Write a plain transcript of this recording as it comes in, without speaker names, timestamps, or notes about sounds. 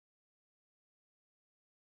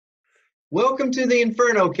Welcome to the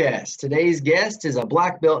Inferno Cast. Today's guest is a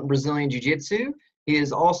black belt in Brazilian Jiu Jitsu. He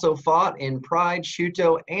has also fought in Pride,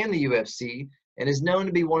 Shooto, and the UFC, and is known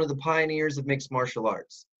to be one of the pioneers of mixed martial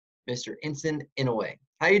arts, Mr. Enson Inoue.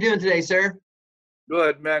 How you doing today, sir?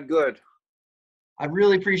 Good, man, good. I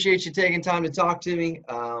really appreciate you taking time to talk to me.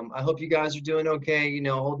 I hope you guys are doing okay,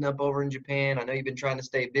 holding up over in Japan. I know you've been trying to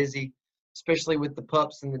stay busy, especially with the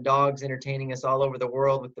pups and the dogs entertaining us all over the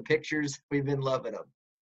world with the pictures. We've been loving them.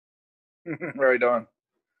 Right on.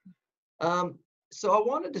 So I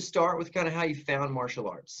wanted to start with kind of how you found martial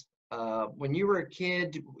arts. When you were a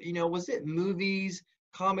kid, was it movies,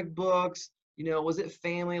 comic books, was it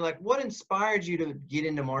family? Like, what inspired you to get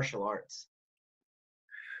into martial arts?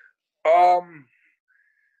 Um,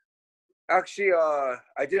 Actually,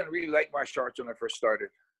 I didn't really like martial arts when I first started.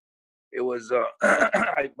 It was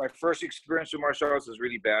my first experience with martial arts was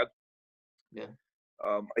really bad. Yeah.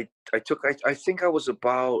 I think I was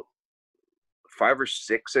about 5 or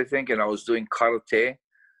 6, I think, and I was doing karate.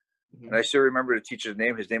 And I still remember the teacher's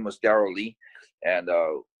name. His name was Daryl Lee, and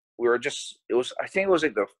we were just. I think it was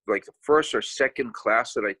like the first or second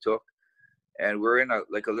class that I took, and we were in a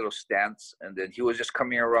little stance, and then he was just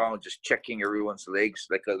coming around, just checking everyone's legs,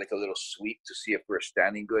 like a little sweep to see if we're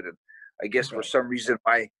standing good. And I guess for some reason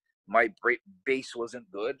my base wasn't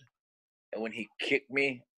good, and when he kicked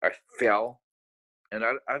me, I fell, and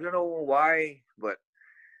I don't know why, but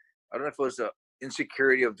I don't know if it was the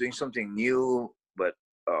insecurity of doing something new, but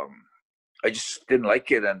I just didn't like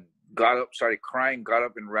it, and got up, started crying, got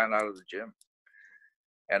up and ran out of the gym.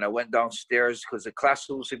 And I went downstairs because the class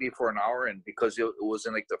was supposed to be for an hour, and because it was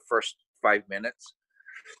in like the first 5 minutes,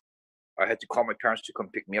 I had to call my parents to come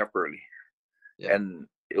pick me up early. Yeah. And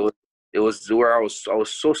it was where I was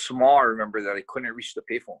so small. I remember that I couldn't reach the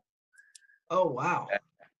payphone. Oh wow!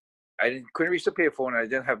 And couldn't reach the payphone, and I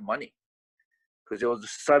didn't have money because it was a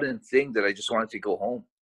sudden thing that I just wanted to go home.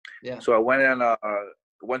 Yeah. So I went and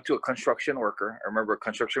went to a construction worker. I remember a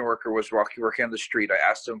construction worker was working on the street. I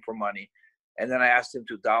asked him for money. And then I asked him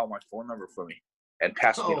to dial my phone number for me and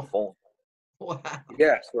pass me the phone. Wow.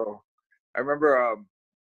 Yeah, so I remember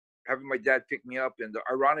having my dad pick me up. And the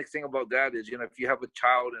ironic thing about that is, if you have a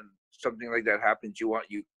child and something like that happens,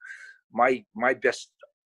 my best,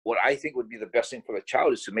 what I think would be the best thing for the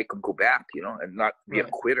child is to make them go back, and not be a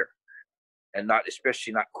quitter, and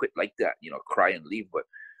especially not quit like that, cry and leave. But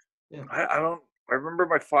yeah. I remember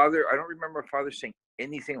my father. I don't remember my father saying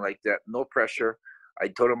anything like that. No pressure. I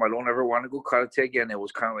told him I don't ever want to go karate again. It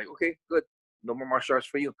was kind of like, okay, good, no more martial arts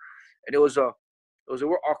for you. And it was a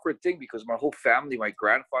real awkward thing because my whole family, my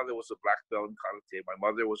grandfather was a black belt in karate, my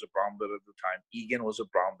mother was a brown belt at the time, Egan was a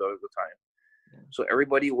brown belt at the time. Yeah. So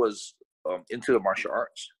everybody was into the martial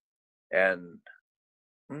arts, and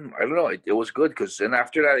I don't know, it was good because then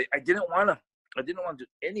after that, I didn't want to do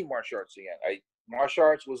any martial arts again. Martial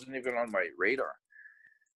arts wasn't even on my radar.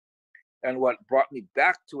 And what brought me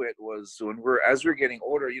back to it was as we're getting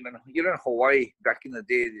older, in Hawaii back in the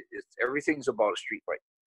day, everything's about a street fight.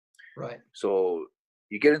 Right. So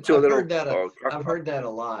you get into I've heard that a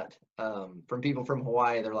lot from people from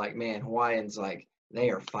Hawaii. They're like, man, Hawaiians, like,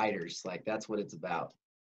 they are fighters. Like, that's what it's about.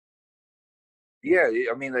 Yeah,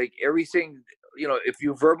 I mean, like everything, if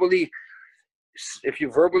you verbally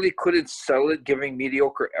couldn't sell it, giving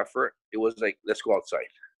mediocre effort, it was like, let's go outside.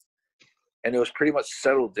 And it was pretty much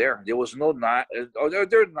settled there. There was no knife. There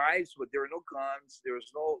were knives, but there were no guns. There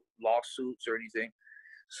was no lawsuits or anything.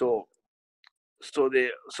 So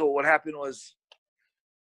what happened was,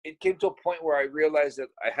 it came to a point where I realized that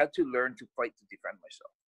I had to learn to fight to defend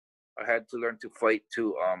myself. I had to learn to fight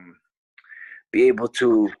to be able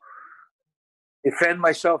to defend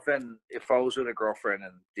myself, and if I was with a girlfriend,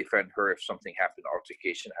 and defend her if something happened,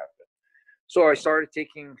 altercation happened. So I started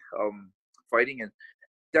taking fighting, and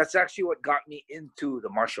that's actually what got me into the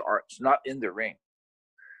martial arts, not in the ring.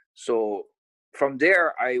 So from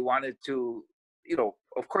there, I wanted to,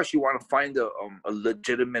 of course, you want to find a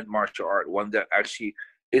legitimate martial art, one that actually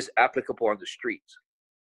is applicable on the streets.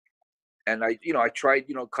 And I tried,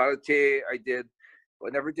 karate. I did. I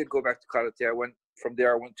never did go back to karate. From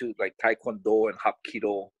there, I went to like taekwondo and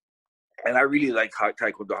hapkido, and I really like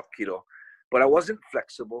taekwondo, hapkido, but I wasn't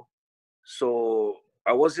flexible. So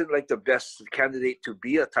I wasn't like the best candidate to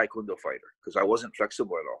be a taekwondo fighter because I wasn't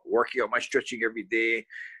flexible at all. Working on my stretching every day,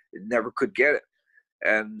 never could get it.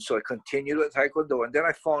 And so I continued with taekwondo, and then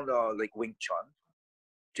I found like Wing Chun,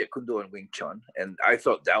 Jeet Kune Do and Wing Chun, and I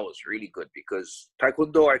thought that was really good because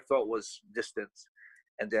taekwondo I thought was distance,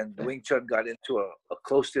 and then Wing Chun got into a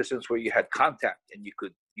close distance where you had contact and you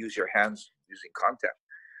could use your hands using contact.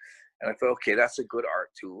 And I thought, okay, that's a good art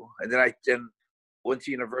too. And then I went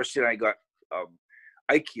to university and I got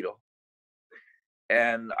Aikido.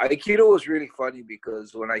 And Aikido was really funny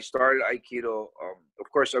because when I started Aikido,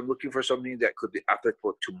 of course, I'm looking for something that could be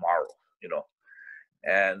applicable tomorrow, you know.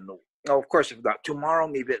 And of course, if not tomorrow,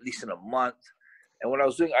 maybe at least in a month. And when I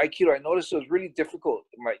was doing Aikido, I noticed it was really difficult.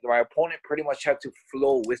 My opponent pretty much had to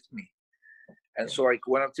flow with me. And so I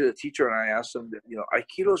went up to the teacher and I asked him, that, you know,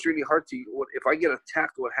 Aikido is really hard to, if I get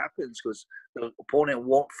attacked, what happens? Because the opponent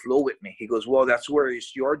won't flow with me. He goes, well, that's where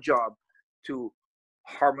it's your job to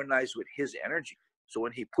harmonize with his energy. So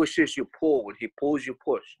when he pushes, you pull. When he pulls, you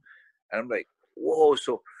push. And I'm like, whoa.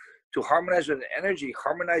 So to harmonize with the energy,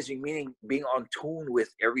 harmonizing meaning being on tune with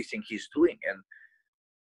everything he's doing. And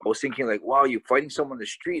I was thinking like, wow, you're fighting someone in the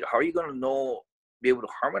street. How are you going to be able to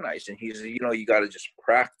harmonize? And he's, you know, you got to just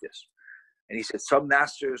practice. And he said, some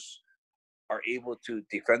masters are able to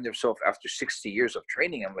defend themselves after 60 years of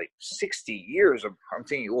training. I'm like, 60 years? I'm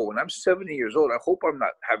thinking, oh, when I'm 70 years old, I hope I'm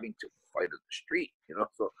not having to fight in the street, you know?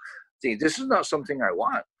 So this is not something I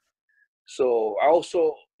want. So I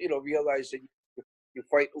also, you know, realized that you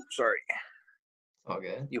fight, oops, sorry.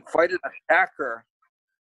 Okay. You fight an attacker.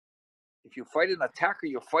 If you fight an attacker,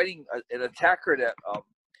 you're fighting an attacker that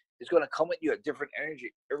is going to come at you at different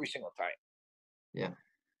energy every single time. Yeah.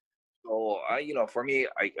 So you know, for me,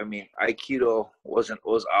 I mean, Aikido was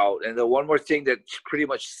out. And the one more thing that pretty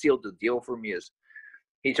much sealed the deal for me is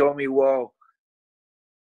he told me, well,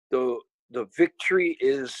 the victory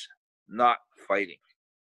is not fighting.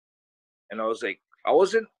 And I was like, I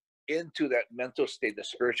wasn't into that mental state, the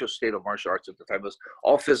spiritual state of martial arts at the time. It was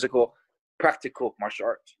all physical, practical martial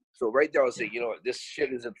arts. So right there, I was like, you know, this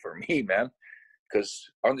shit isn't for me, man. Because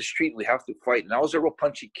on the street, we have to fight. And I was a real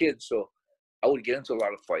punchy kid, so I would get into a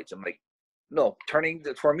lot of fights. I'm like, no,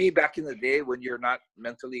 for me back in the day when you're not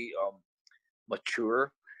mentally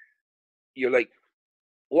mature, you're like,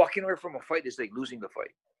 walking away from a fight is like losing the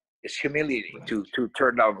fight. It's humiliating to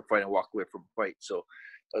turn down the fight and walk away from a fight. So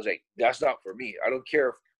I was like, that's not for me. I don't care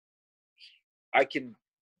if I can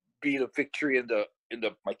be the victory in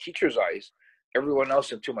my teacher's eyes. Everyone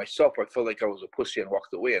else and to myself, I felt like I was a pussy and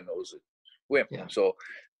walked away, and I was a wimp. Yeah. So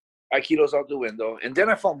Aikido's out the window. And then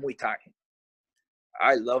I found Muay Thai.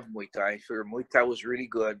 I love Muay Thai. So Muay Thai was really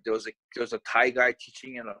good. There was a Thai guy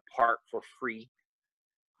teaching in a park for free.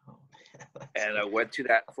 And I went to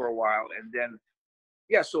that for a while. And then,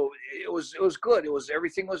 yeah, so it was good.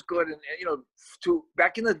 Everything was good. And you know,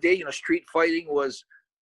 back in the day, you know, street fighting was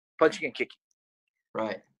punching and kicking.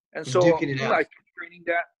 Right. And so I kept training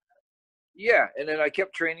that. Yeah. And then I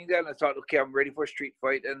kept training that, and I thought, okay, I'm ready for a street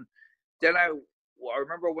fight. And then I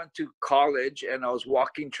remember I went to college, and I was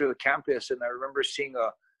walking through the campus, and I remember seeing a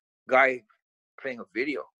guy playing a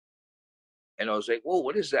video. And I was like, whoa,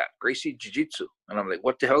 what is that? Gracie Jiu Jitsu. And I'm like,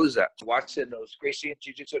 what the hell is that? I watched it, and it was Gracie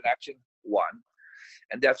Jiu Jitsu in Action 1.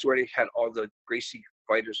 And that's where they had all the Gracie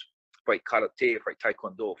fighters fight karate, fight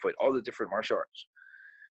taekwondo, fight all the different martial arts.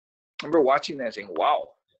 I remember watching that and saying, wow,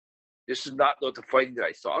 this is not the fighting that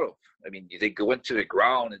I thought of. I mean, they go into the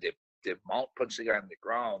ground and they mount punch the guy on the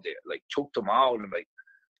ground. They like choked him out. And I'm like,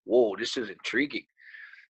 whoa, this is intriguing.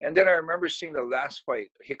 And then I remember seeing the last fight,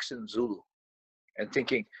 Hicks and Zulu, and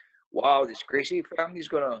thinking, wow, this Gracie family's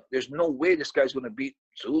there's no way this guy's gonna beat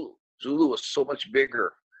Zulu. Zulu was so much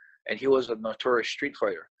bigger, and he was a notorious street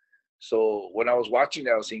fighter. So when I was watching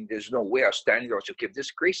that, I was saying, there's no way. I was standing there. I was like, if this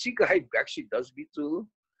Gracie guy actually does beat Zulu,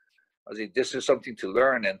 I was like, this is something to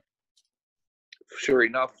learn. And sure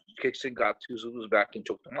enough, Hickson got 2 Zulus back and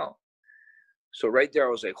choked them out. So right there, I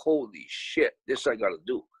was like, holy shit, this I got to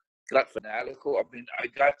do. Got fanatical. I mean, I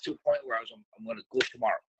got to a point where I'm going to go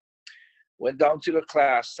tomorrow. Went down to the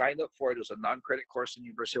class, signed up for it. It was a non-credit course in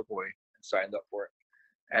University of Hawaii, and signed up for it.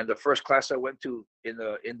 And the first class I went to in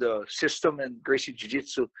the system in Gracie Jiu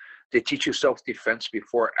Jitsu, they teach you self-defense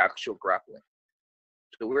before actual grappling.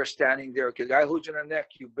 So we were standing there. Okay, the guy holds you on the neck,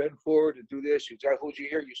 you bend forward and do this. The guy holds you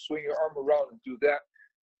here, you swing your arm around and do that.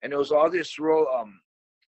 And it was all this real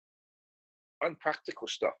unpractical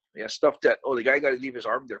stuff. Yeah, stuff that, the guy got to leave his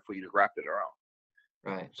arm there for you to wrap it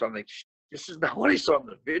around. Right. So I'm like, this is not what I saw in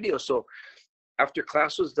the video. So after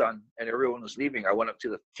class was done and everyone was leaving, I went up to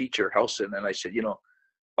the teacher, Helson, and I said,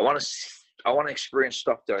 I want to experience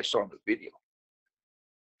stuff that I saw in the video.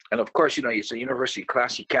 And of course, it's a university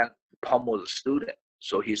class. You can't pummel the student.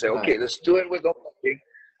 So he said, okay, let's do it with nothing.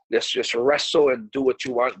 Let's just wrestle and do what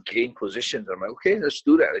you want, gain positions. I'm like, okay, let's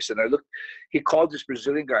do that. I said, he called this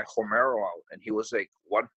Brazilian guy, Romero, out, and he was like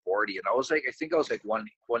 140. And I was like, I think I was like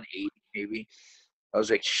 180 maybe. I was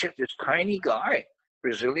like, shit, this tiny guy,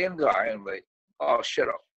 Brazilian guy. I'm like, oh, shut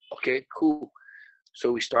up. Okay, cool.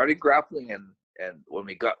 So we started grappling, and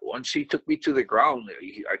once he took me to the ground,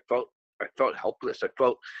 I felt helpless. I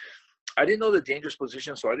felt I didn't know the dangerous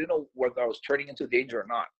position, so I didn't know whether I was turning into danger or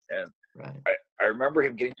not. And Right. I remember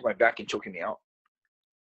him getting to my back and choking me out.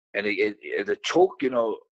 And the choke, you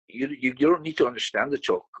know, you don't need to understand the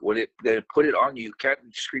choke. When they put it on you, you can't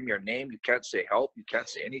scream your name, you can't say help, you can't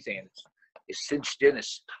say anything. And it's cinched in,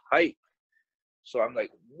 it's tight. So I'm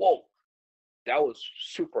like, whoa, that was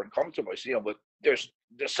super uncomfortable. You know, but there's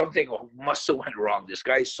something must have went wrong. This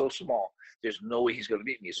guy is so small. There's no way he's going to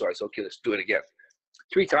beat me. So I said, okay, let's do it again.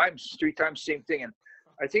 Three times, same thing. And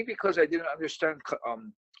I think because I didn't understand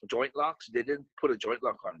joint locks, they didn't put a joint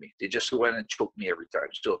lock on me. They just went and choked me every time.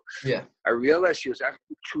 So Yeah. I realized he was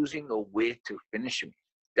actually choosing a way to finish me.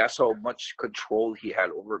 That's how much control he had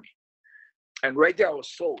over me. And right there, I was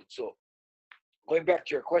sold. So going back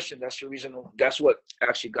to your question, that's the reason. That's what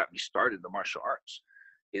actually got me started in the martial arts,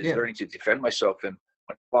 is learning to defend myself. And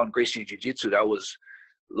when I found Gracie Jiu Jitsu, that was,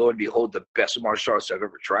 lo and behold, the best martial arts I've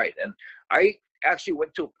ever tried. And I actually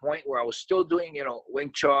went to a point where I was still doing, you know,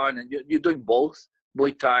 Wing Chun, and you're doing both,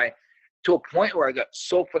 Muay Thai, to a point where I got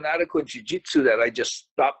so fanatical in Jiu Jitsu that I just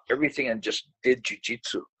stopped everything and just did Jiu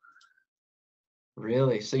Jitsu.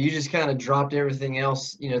 Really? So you just kind of dropped everything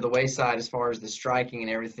else, you know, the wayside as far as the striking and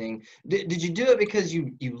everything. Did you do it because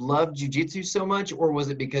you loved jiu-jitsu so much, or was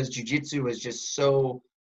it because jiu-jitsu was just so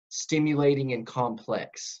stimulating and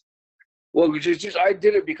complex? Well, I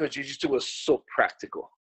did it because Jiu Jitsu was so practical.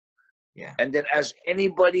 Yeah. And then, as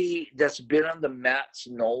anybody that's been on the mats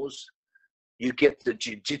knows, you get the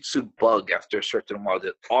jiu-jitsu bug after a certain while.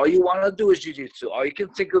 That all you want to do is jiu-jitsu. All you can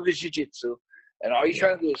think of is jiu-jitsu. And all you're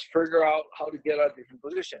trying to do is figure out how to get out of different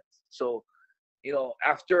positions. So, you know,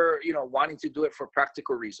 after, you know, wanting to do it for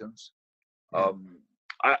practical reasons,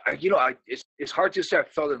 it's hard to say I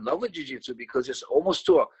fell in love with jiu-jitsu, because it's almost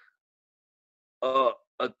to a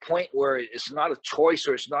point where it's not a choice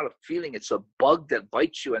or it's not a feeling. It's a bug that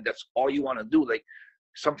bites you, and that's all you want to do. Like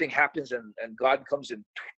something happens and God comes and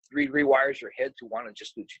rewires your head to want to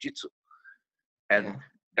just do jiu-jitsu. And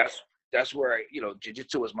that's where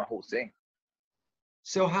jiu-jitsu was my whole thing.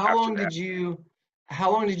 So how long did you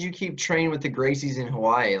keep training with the Gracies in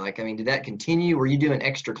Hawaii? Like, I mean, did that continue? Were you doing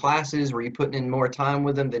extra classes? Were you putting in more time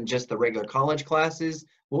with them than just the regular college classes?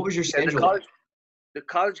 What was your schedule? The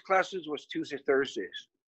college classes was Tuesday, Thursdays.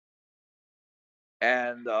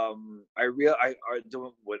 And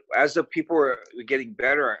as the people were getting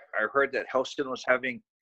better, I heard that Helston was having,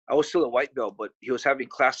 I was still a white belt, but he was having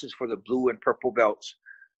classes for the blue and purple belts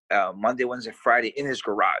Monday, Wednesday, Friday in his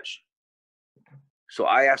garage. So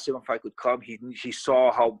I asked him if I could come. He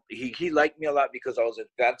saw how he liked me a lot because I was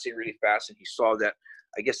advancing really fast, and he saw that,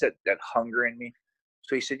 I guess, that hunger in me.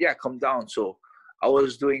 So he said, yeah, come down. So I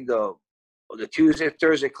was doing the Tuesday,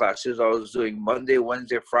 Thursday classes. I was doing Monday,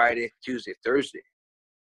 Wednesday, Friday, Tuesday, Thursday.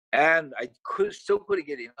 And I still couldn't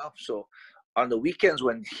get enough. So on the weekends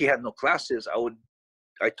when he had no classes,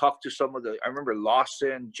 I talked to some of I remember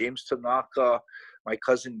Lawson, James Tanaka, my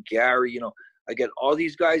cousin Gary, I get all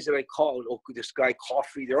these guys that I called. Oh, this guy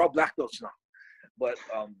Coffee, they're all black belts now. But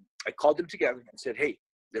I called them together and said, hey,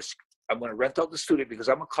 I'm going to rent out the studio because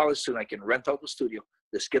I'm a college student. I can rent out the studio.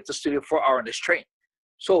 Let's get the studio for an hour and let's train.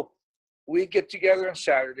 So we get together on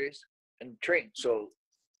Saturdays and train. So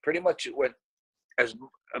pretty much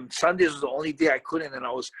Sundays was the only day I couldn't, and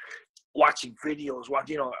I was watching videos.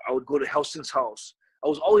 I would go to Helston's house. I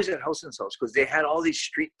was always at Helston's house because they had all these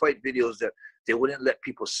street fight videos that they wouldn't let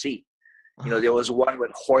people see. There was one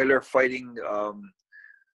with Hoyler fighting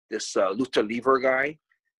this Luta Lever guy,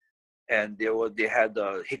 and they had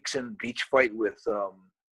the Hickson Beach fight with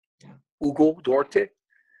Hugo Duarte,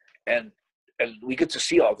 and we get to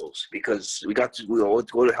see all those because we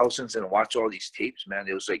would go to Helston's and watch all these tapes. Man,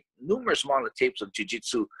 it was like numerous amount of tapes of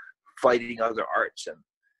jiu-jitsu fighting other arts, and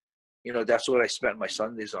that's what I spent my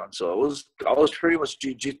Sundays on. So I was pretty much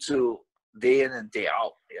jiu-jitsu day in and day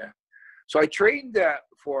out. Yeah, so I trained that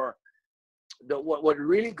for. What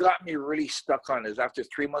really got me really stuck on is after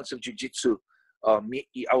 3 months of jiu-jitsu, I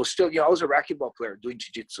was still, I was a racquetball player doing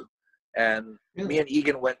jiu-jitsu, and me and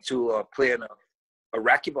Egan went to play in a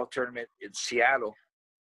racquetball tournament in Seattle,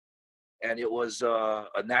 and it was a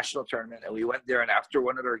national tournament, and we went there, and after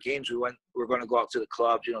one of our games, we're going to go out to the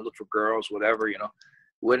clubs, look for girls, whatever,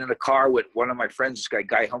 Went in a car with one of my friends, this guy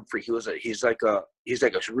Guy Humphrey. He's like a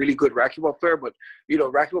really good racquetball player, but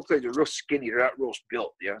racquetball players are real skinny. They're not real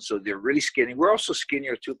built, yeah. So they're really skinny. We're also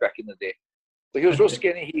skinnier too back in the day. But he was real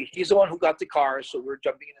skinny. He's the one who got the car, so we're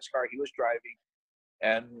jumping in his car. He was driving,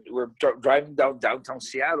 and we're driving downtown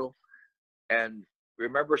Seattle, and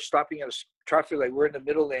remember stopping at a traffic light. We're in the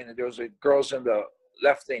middle lane, and there was girls in the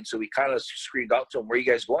left lane. So we kind of screamed out to them, "Where are you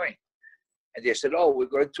guys going?" And they said, "Oh, we're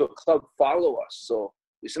going to a club. Follow us." So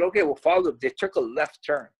we said, okay, we'll follow them. They took a left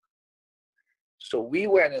turn. So we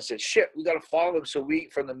went and said, shit, we got to follow him. So we,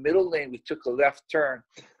 from the middle lane, we took a left turn.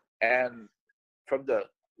 And from the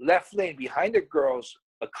left lane behind the girls,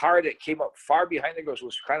 a car that came up far behind the girls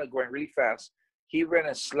was kind of going really fast. He ran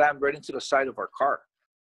and slammed right into the side of our car.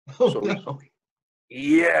 Oh, So no.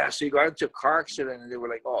 so he got into a car accident, and they were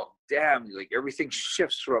like, oh, damn, like everything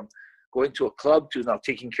shifts from going to a club to now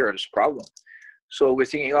taking care of this problem. So we're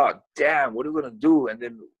thinking, oh, damn, what are we going to do? And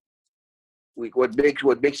then what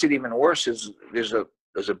makes it even worse is there's a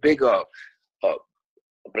big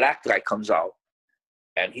black guy comes out,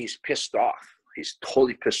 and he's pissed off. He's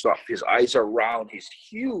totally pissed off. His eyes are round. He's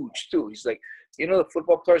huge too. He's like, you know, the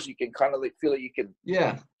football players, you can kind of like feel like you can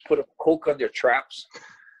put a Coke on their traps.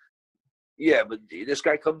 Yeah, but this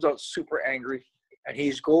guy comes out super angry, and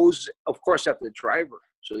he goes, of course, at the driver.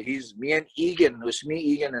 So he's me and Egan. It was me,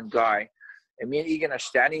 Egan, and Guy, and me and Egan are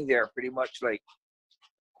standing there, pretty much like,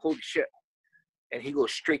 holy shit. And he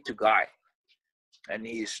goes straight to Guy, and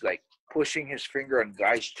he's like pushing his finger on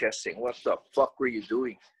Guy's chest, saying, "What the fuck were you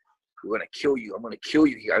doing? We're gonna kill you. I'm gonna kill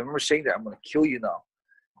you." I remember saying that, "I'm gonna kill you now."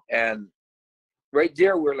 And right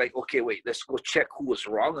there, we're like, okay, wait, let's go check who was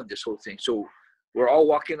wrong on this whole thing. So we're all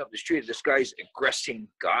walking up the street. This guy's aggressing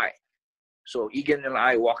Guy. So Egan and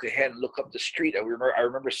I walk ahead and look up the street. And I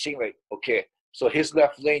remember seeing like, okay, so his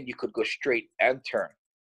left lane, you could go straight and turn.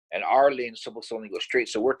 And our lane is supposed to only go straight.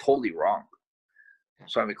 So we're totally wrong.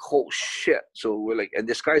 So I'm like, oh shit. So we're like, and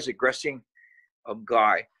this guy's aggressing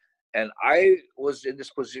Guy. And I was in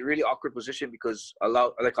this really awkward position because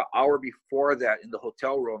like an hour before that in the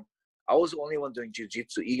hotel room, I was the only one doing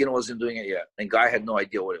jiu-jitsu. Egan wasn't doing it yet. And Guy had no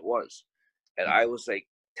idea what it was. And I was like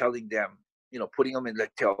telling them, you know, putting them in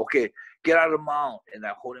like tail, okay, get out of the mount. And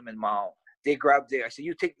I hold him in mount. They grabbed it. I said,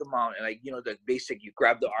 you take the mount. And you know, the basic, you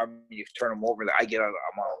grab the arm, you turn them over. Like, I get out of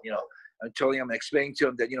the mount, you know. I'm telling him, explaining to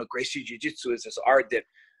him that, you know, Gracie Jiu Jitsu is this art that,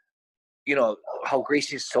 you know, how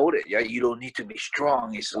Gracie sold it. Yeah, you don't need to be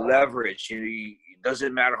strong. It's leverage. It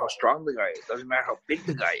doesn't matter how strong the guy is. It doesn't matter how big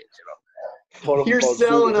the guy is, you know. You're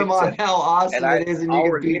selling them on how awesome it is and you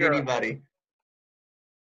can beat anybody.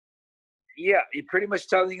 Yeah, you're pretty much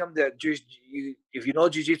telling them that if you know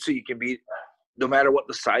jiu-jitsu, you can beat no matter what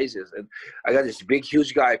the size is. And I got this big,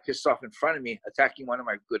 huge guy pissed off in front of me, attacking one of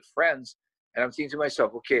my good friends. And I'm thinking to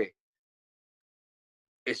myself, okay,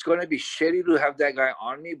 it's going to be shitty to have that guy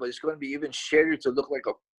on me, but it's going to be even shittier to look like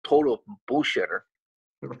a total bullshitter.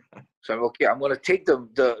 So I'm okay. I'm going to take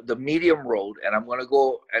the medium road, and I'm going to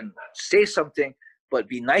go and say something, but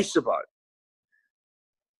be nice about it.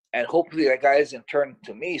 And hopefully that guy isn't turned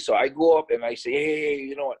to me. So I go up and I say, hey,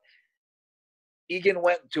 you know what? Egan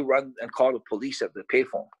went to run and call the police at the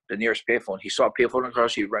payphone, the nearest payphone. He saw a payphone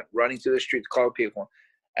across. He went running to the street to call a payphone.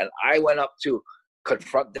 And I went up to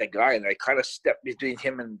confront that guy, and I kind of stepped between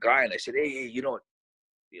him and the guy, and I said, hey, you know,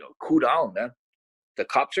 cool down, man. The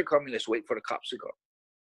cops are coming. Let's wait for the cops to come.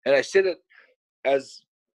 And I said it as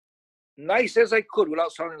nice as I could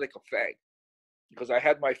without sounding like a fag, because I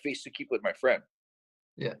had my face to keep with my friend.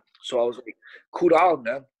 Yeah. So I was like, cool down,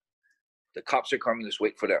 man. The cops are coming. Let's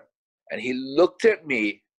wait for them. And he looked at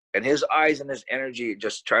me, and his eyes and his energy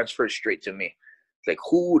just transferred straight to me. Like,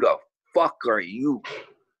 who the fuck are you?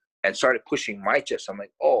 And started pushing my chest. I'm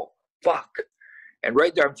like, oh, fuck. And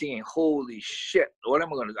right there, I'm thinking, holy shit. What am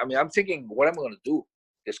I going to do? I mean, I'm thinking, what am I going to do?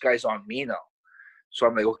 This guy's on me now. So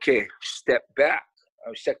I'm like, okay, step back.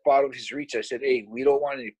 I stepped out of his reach. I said, hey, we don't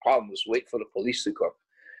want any problems. Wait for the police to come.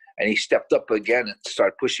 And he stepped up again and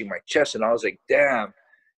started pushing my chest. And I was like, damn,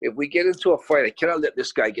 if we get into a fight, I cannot let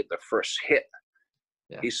this guy get the first hit.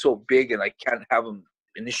 Yeah. He's so big, and I can't have him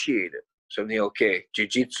initiate it. So I'm thinking, okay,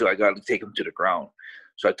 jiu-jitsu, I got to take him to the ground.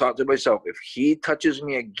 So I thought to myself, if he touches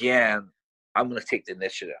me again, I'm going to take the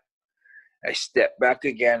initiative. I stepped back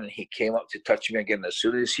again, and he came up to touch me again. As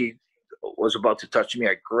soon as he was about to touch me,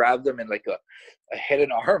 I grabbed him in like a head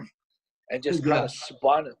and arm and just kind of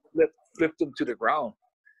spun and flipped him to the ground.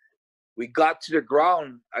 We got to the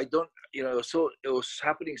ground. It was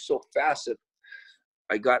happening so fast that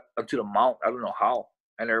I got onto the mount. I don't know how.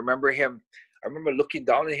 And I remember looking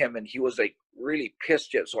down at him, and he was like really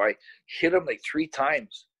pissed yet. So I hit him like 3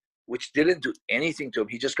 times, which didn't do anything to him.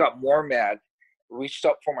 He just got more mad, reached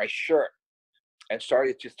up for my shirt, and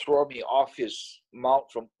started to throw me off his mount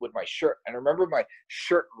with my shirt. And I remember my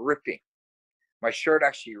shirt ripping. My shirt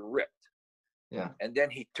actually ripped. Yeah. And then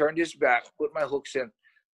he turned his back, put my hooks in.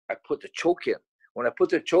 I put the choke in. When I put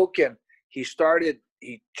the choke in, he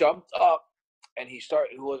jumped up, and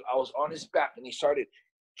I was on his back, and he started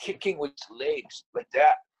kicking with his legs like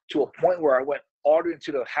that, to a point where I went all the way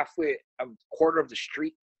into the halfway quarter of the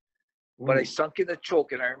street. But I Ooh. sunk in the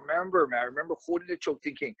choke, and I remember, man, I remember holding the choke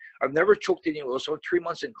thinking, I've never choked anyone. It was only 3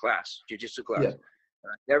 months in class, jiu-jitsu class. Yeah.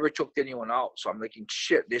 And I never choked anyone out. So I'm thinking,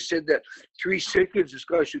 shit, they said that 3 seconds, this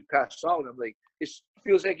guy should pass out. I'm like, it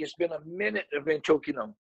feels like it's been a minute I've been choking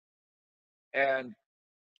him. And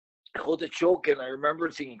I hold the choke, and I remember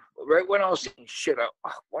thinking, right when I was thinking, shit,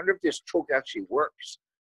 I wonder if this choke actually works.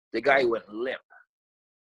 The guy went limp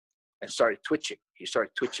and started twitching. He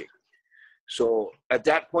started twitching. So at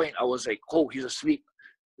that point, I was like, oh, he's asleep.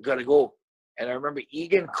 We gotta go. And I remember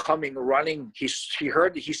Egan coming, running. He said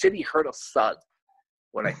he heard a thud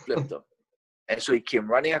when I flipped him. And so he came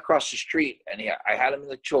running across the street, and I had him in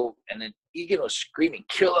the choke. And then Egan was screaming,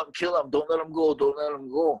 kill him, don't let him go, don't let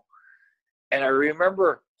him go. And I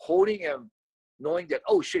remember holding him, knowing that,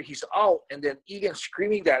 oh, shit, he's out. And then Egan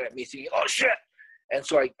screaming that at me, thinking, oh, shit. And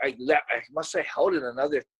so I must have held it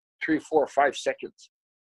another 3, 4, 5 seconds.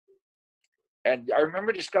 And I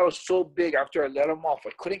remember this guy was so big after I let him off,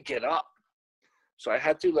 I couldn't get up. So I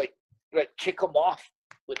had to like kick him off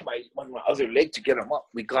with my other leg to get him up.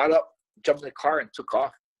 We got up, jumped in the car, and took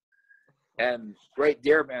off. And right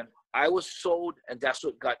there, man, I was sold, and that's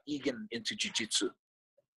what got Egan into jiu-jitsu.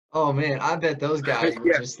 Oh man, I bet those guys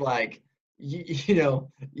were Yeah. just like,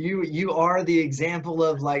 you are the example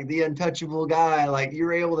of like the untouchable guy. Like you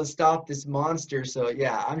were able to stop this monster. So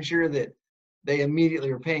yeah, I'm sure that they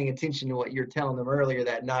immediately were paying attention to what you're telling them earlier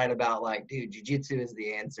that night about like, dude, jiu-jitsu is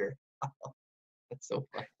the answer. That's so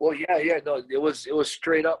funny. Well, yeah, no, it was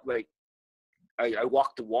straight up like I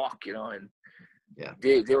walked the walk, and Yeah.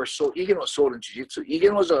 they were so Egan was sold in jiu-jitsu.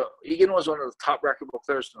 Egan was one of the top racquetball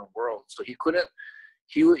players in the world. So he couldn't.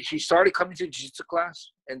 He started coming to jiu-jitsu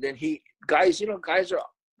class, and then guys are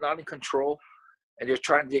not in control, and they're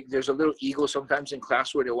trying. There's a little ego sometimes in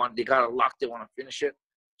class where they got a lock, they want to finish it.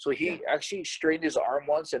 So he actually strained his arm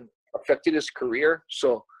once and affected his career.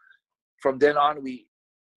 So from then on,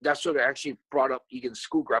 that's what actually brought up Egan's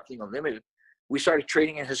school, Grappling Unlimited. We started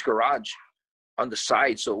training in his garage on the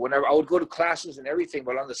side. So whenever I would go to classes and everything,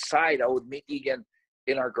 but on the side, I would meet Egan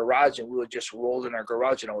in our garage, and we would just roll in our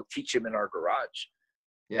garage, and I would teach him in our garage.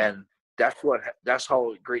 Yeah. And that's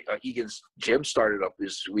how great Egan's gym started up.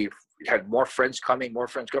 Is we've had more friends coming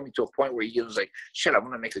to a point where Egan was like, shit, I'm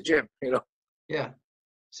going to make a gym, Yeah.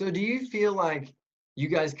 So do you feel like you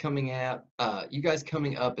guys coming up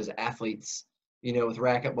as athletes, with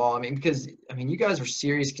racquetball? I mean, because you guys are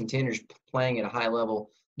serious contenders playing at a high level.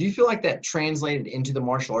 Do you feel like that translated into the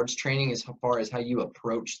martial arts training as far as how you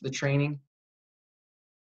approach the training?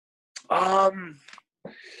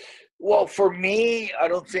 Well, for me, I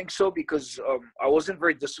don't think so, because I wasn't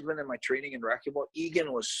very disciplined in my training in racquetball.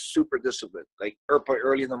 Egan was super disciplined, like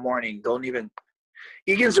early in the morning.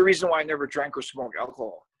 Egan's the reason why I never drank or smoked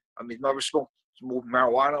alcohol. Never smoked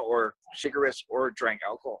marijuana or cigarettes or drank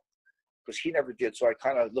alcohol, because he never did. So I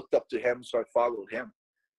kind of looked up to him, so I followed him.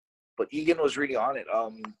 But Egan was really on it.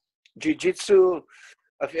 Jiu-jitsu,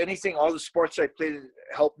 if anything, all the sports I played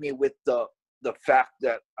helped me with the fact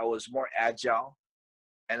that I was more agile,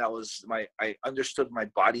 and I understood my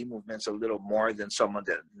body movements a little more than someone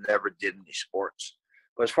that never did any sports.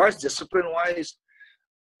 But as far as discipline-wise,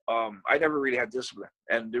 I never really had discipline.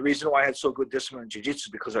 And the reason why I had so good discipline in jiu-jitsu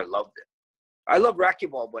is because I loved it. I love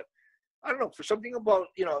racquetball, but I don't know, for something about,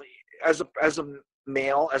 as a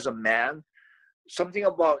male, as a man, something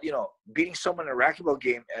about, beating someone in a racquetball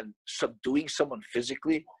game and subduing someone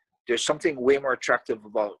physically, there's something way more attractive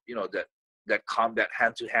about, that combat,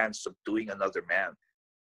 hand-to-hand, subduing another man.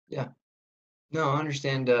 Yeah. No, I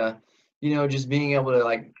understand, just being able to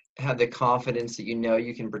like have the confidence that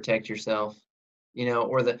you can protect yourself,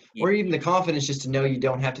 or even the confidence just to know you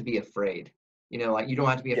don't have to be afraid. Like you don't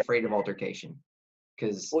have to be afraid of altercation.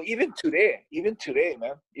 Well, even today,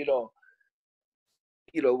 man,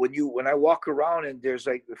 when I walk around and there's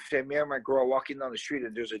like, say, me and my girl walking down the street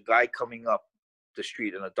and there's a guy coming up the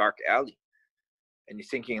street in a dark alley, and you're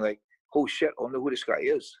thinking like, oh shit, I don't know who this guy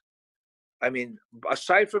is.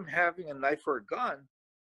 Aside from having a knife or a gun,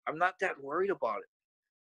 I'm not that worried about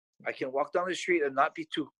it. I can walk down the street and not be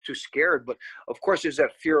too scared. But of course, there's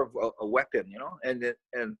that fear of a weapon,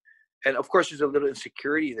 and of course, there's a little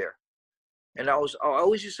insecurity there. And I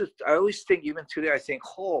always think, even today, I think,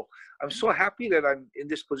 oh, I'm so happy that I'm in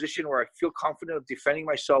this position where I feel confident of defending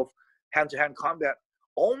myself, hand-to-hand combat,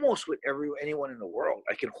 almost with anyone in the world.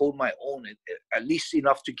 I can hold my own, at least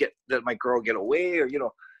enough to let my girl get away, or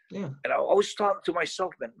Yeah. And I always thought to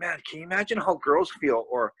myself, man, can you imagine how girls feel,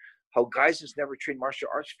 or how guys that's never trained martial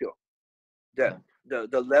arts feel? That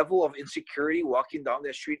the level of insecurity walking down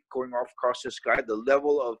the street, going off across the sky, the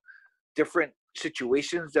level of different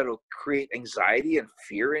situations that'll create anxiety and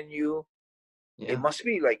fear in you. Yeah. It must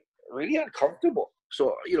be like really uncomfortable.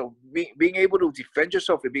 So, being able to defend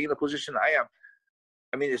yourself and being in the position I am,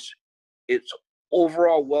 I mean, it's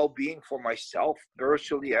overall well-being for myself,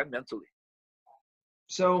 spiritually and mentally.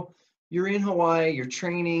 So you're in Hawaii, you're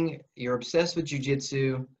training, you're obsessed with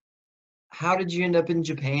jiu-jitsu. How did you end up in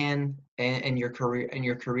Japan and your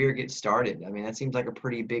career get started? I mean, that seems like a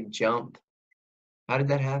pretty big jump. How did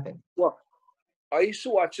that happen? Well, I used to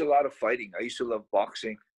watch a lot of fighting. I used to love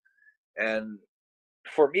boxing. And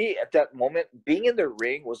for me, at that moment, being in the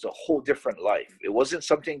ring was a whole different life. It wasn't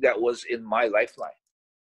something that was in my lifeline.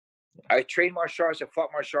 I trained martial arts, I fought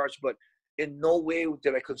martial arts, but in no way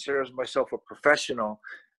did I consider myself a professional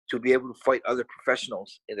to be able to fight other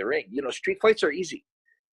professionals in the ring. Street fights are easy.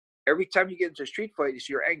 Every time you get into a street fight,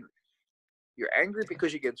 you're angry. You're angry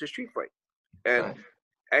because you get into a street fight. And Right.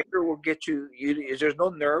 anger will get you, there's no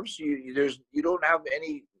nerves, you don't have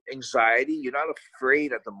any anxiety, you're not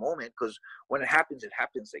afraid at the moment, because when it happens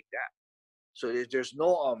like that. So there's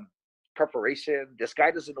no preparation. This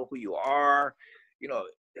guy doesn't know who you are.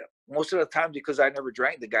 Most of the time, because I never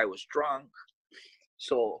drank, the guy was drunk.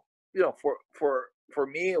 So for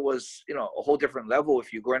me, it was a whole different level.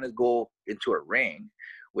 If you're going to go into a ring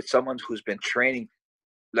with someone who's been training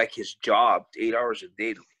like his job 8 hours a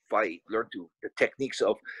day to fight, learn the techniques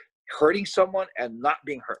of hurting someone and not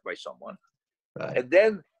being hurt by someone. Right. And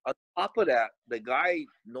then on top of that, the guy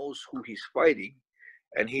knows who he's fighting,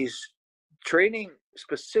 and he's training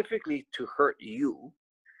specifically to hurt you.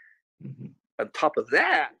 Mm-hmm. On top of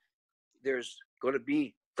that, there's going to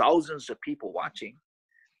be thousands of people watching,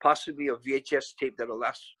 possibly a VHS tape that'll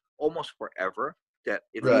last almost forever, that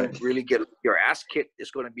if Right. you really get your ass kicked,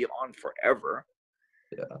 it's going to be on forever.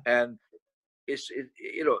 Yeah. And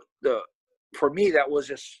for me, that was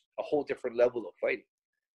just a whole different level of fighting.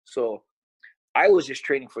 So I was just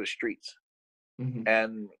training for the streets. Mm-hmm.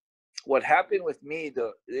 And what happened with me,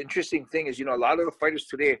 the interesting thing is, a lot of the fighters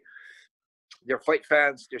today, they're fight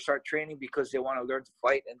fans. They start training because they want to learn to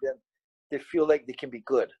fight, and then they feel like they can be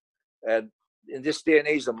good. And in this day and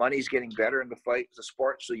age, the money's getting better in the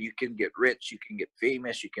sport, so you can get rich, you can get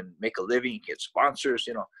famous, you can make a living, you get sponsors,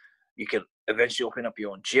 you can eventually open up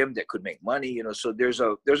your own gym that could make money, so there's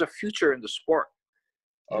a future in the sport.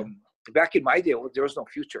 Yeah. Back in my day, there was no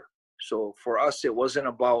future. So for us, there was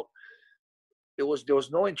no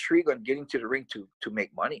intrigue on getting to the ring to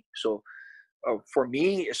make money. So for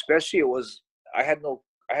me, especially, it was, I didn't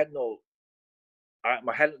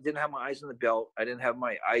have my eyes on the belt. I didn't have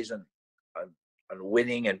my eyes on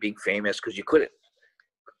winning and being famous, because you couldn't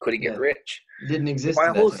get rich. Didn't exist. My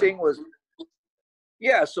at that whole time. thing was,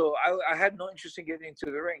 so I had no interest in getting into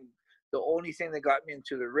the ring. The only thing that got me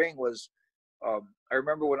into the ring was, I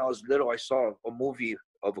remember when I was little, I saw a movie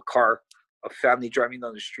of a family driving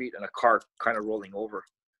down the street, and a car kind of rolling over,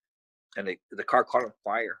 and the car caught on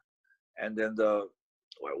fire. And then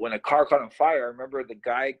when the car caught on fire, I remember the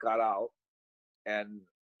guy got out, and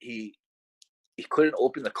he couldn't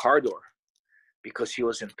open the car door because he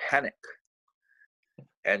was in panic.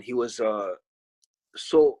 And he was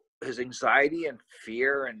so his anxiety and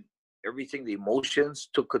fear and everything, the emotions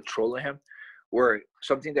took control of him, where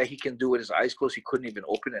something that he can do with his eyes closed, he couldn't even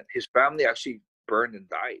open it. His family actually burned and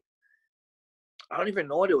died. I don't even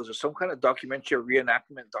know what it was. Some kind of documentary, a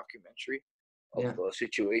reenactment documentary of the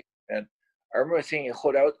situation. And I remember thinking,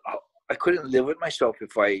 hold out, I couldn't live with myself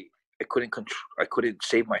if I couldn't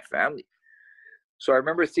save my family. So I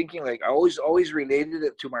remember thinking, like, I always related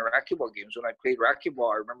it to my racquetball games. When I played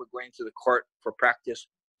racquetball, I remember going to the court for practice,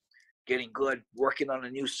 getting good, working on a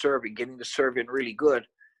new serve and getting the serve in really good.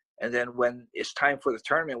 And then when it's time for the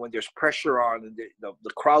tournament, when there's pressure on and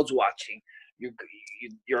the crowd's watching, you're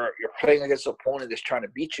playing against an opponent that's trying to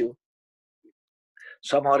beat you.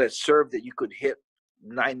 Somehow that serve that you could hit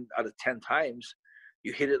 9 out of 10 times,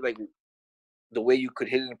 you hit it like the way you could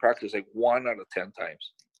hit it in practice, like 1 out of 10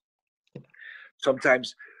 times.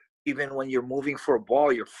 Sometimes even when you're moving for a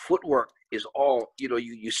ball, your footwork is all,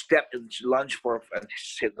 you step and lunge for and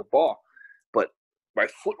hit the ball. But my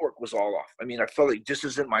footwork was all off. I mean, I felt like this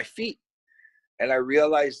isn't my feet. And I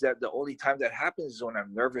realized that the only time that happens is when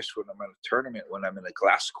I'm nervous, when I'm at a tournament, when I'm in a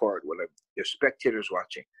glass court, when there's spectators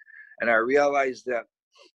watching. And I realized that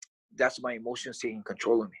that's my emotions taking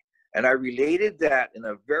control of me. And I related that in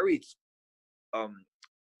a very,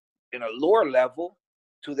 in a lower level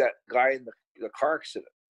to that guy in the car accident.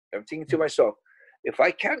 I'm thinking to myself, if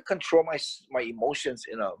I can't control my emotions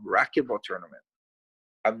in a racquetball tournament,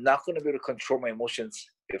 I'm not going to be able to control my emotions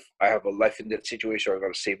if I have a life and death situation or I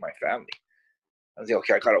got to save my family. I was like,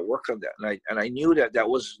 okay, I got to work on that. And I knew that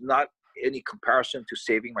was not any comparison to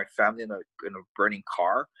saving my family in a burning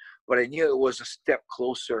car, but I knew it was a step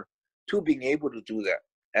closer to being able to do that.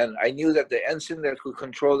 And I knew that the ensign that could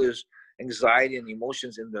control his anxiety and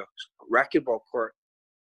emotions in the racquetball court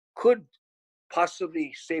could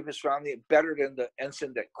possibly save his family better than the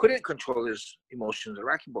ensign that couldn't control his emotions in the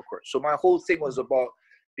racquetball court. So my whole thing was about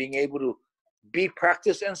being able to be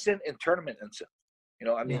practice ensign and tournament ensign. You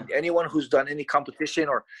know, I mean, anyone who's done any competition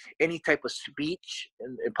or any type of speech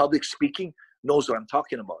in public speaking knows what I'm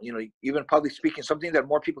talking about. You know, even public speaking, something that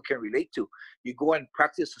more people can relate to. You go and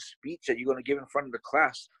practice a speech that you're going to give in front of the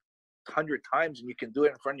class 100 times, and you can do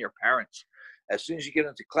it in front of your parents. As soon as you get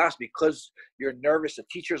into class, because you're nervous, the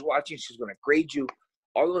teacher's watching, she's going to grade you.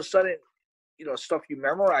 All of a sudden, you know, stuff you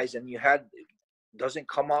memorize and you had doesn't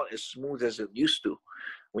come out as smooth as it used to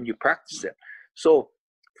when you practice it. So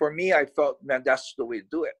for me, I felt, man, that's the way to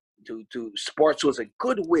do it. To sports was a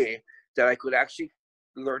good way that I could actually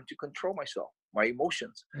learn to control myself, my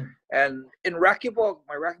emotions. And in racquetball,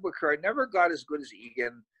 my racquetball career, I never got as good as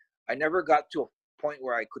Egan. I never got to a point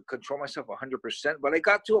where I could control myself 100%, but I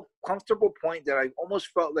got to a comfortable point that I almost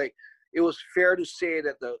felt like it was fair to say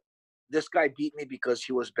that this guy beat me because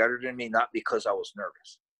he was better than me, not because I was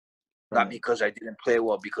nervous, not because I didn't play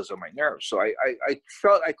well because of my nerves. So I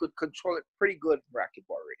felt I could control it pretty good in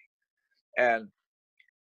racquetball already. And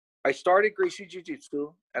I started Gracie Jiu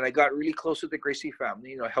Jitsu, and I got really close with the Gracie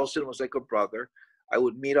family. You know, Helson was like a brother. I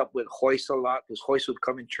would meet up with Hoist a lot because Hoist would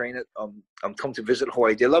come and train at come to visit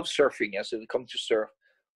Hawaii. They love surfing, yes, so they come to surf.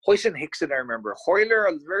 Hoist and Hickson, I remember. Hoyler,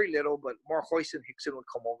 very little, but more Hoist and Hickson would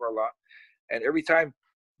come over a lot. And every time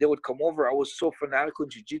they would come over, I was so fanatical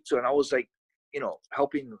in jiu-jitsu, and I was like, you know,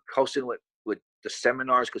 helping Helson with the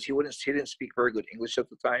seminars because he didn't speak very good English at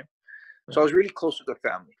the time. So I was really close to the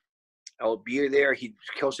family. I would be there.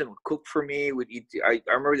 Helson would cook for me. We'd eat. I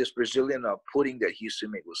remember this Brazilian pudding that he used to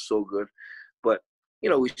make was so good. But you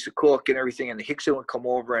know, we used to cook and everything, and the Hickson would come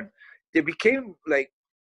over, and they became like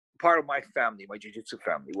part of my family, my jiu-jitsu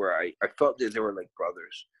family, where I felt that they were like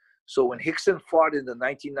brothers. So when Hickson fought in the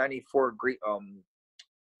 1994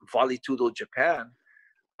 Vale Tudo Japan,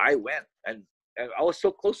 I went, and I was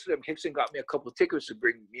so close to them. Hickson got me a couple of tickets to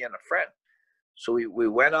bring me and a friend. So we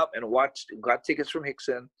went up and got tickets from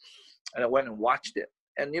Hickson, and I went and watched it.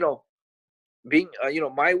 And you know, being you know,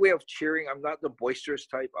 my way of cheering, I'm not the boisterous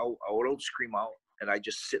type. I would scream out, and I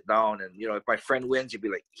just sit down, and you know, if my friend wins, he'd be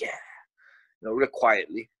like, yeah, you know, real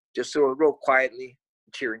quietly, just so real quietly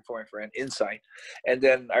cheering for my friend inside. And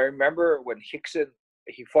then I remember when Hickson,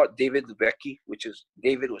 he fought David Lubecki,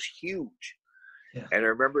 David was huge. Yeah. And I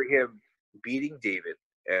remember him beating David,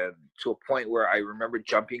 and to a point where I remember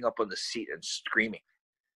jumping up on the seat and screaming.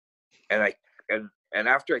 And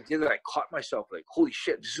after I did it, I caught myself like, holy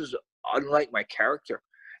shit, this is unlike my character.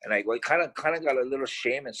 And I like kind of got a little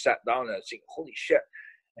shame and sat down, and I was thinking, holy shit.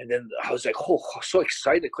 And then I was like, oh, so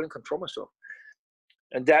excited, I couldn't control myself.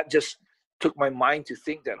 And that just took my mind to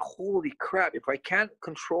think that, holy crap, if I can't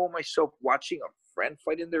control myself watching a friend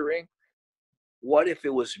fight in the ring, what if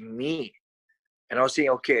it was me? And I was saying,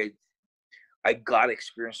 okay, I got to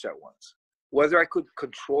experience that once. Whether I could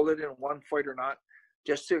control it in one fight or not,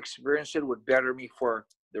 just to experience it would better me for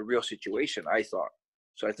the real situation, I thought.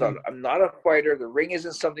 So I thought, I'm not a fighter. The ring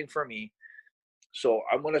isn't something for me. So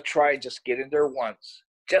I'm going to try and just get in there once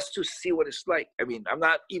just to see what it's like. I mean, I'm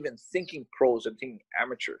not even thinking pros. I'm thinking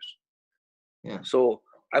amateurs. Yeah. So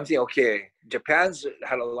I'm thinking, okay, Japan's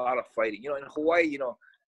had a lot of fighting. You know, in Hawaii, you know,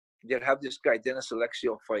 they'd have this guy, Dennis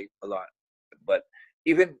Alexio, fight a lot. But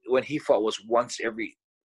even when he fought was once every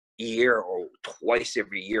year or twice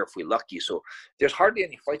every year if we're lucky. So there's hardly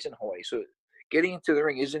any fights in Hawaii. So getting into the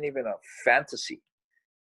ring isn't even a fantasy.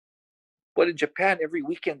 But in Japan, every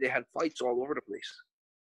weekend they had fights all over the place.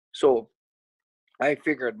 So I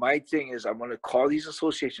figured my thing is I'm going to call these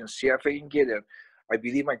associations, see if I can get in. I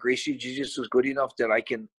believe my Gracie Jiu Jitsu is good enough that I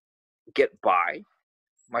can get by.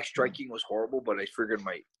 My striking was horrible, but I figured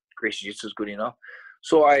my Gracie Jiu Jitsu is good enough.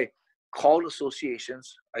 So I called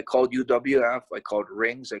associations. I called UWF. I called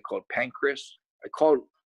Rings. I called Pancras. I called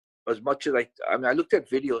as much as I mean, I looked at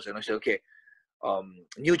videos and I said, okay,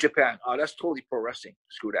 New Japan. Oh, that's totally pro wrestling.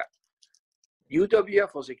 Screw that. UWF,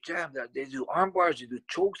 I was like, damn, they do arm bars, they do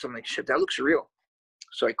chokes. I'm like, shit, that looks real.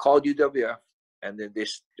 So I called UWF, and then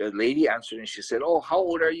the lady answered, and she said, oh, how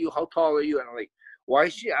old are you? How tall are you? And I'm like, why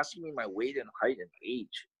is she asking me my weight and height and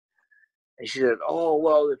age? And she said, oh,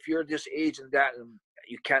 well, if you're this age and that, and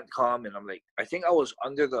you can't come. And I'm like, I think I was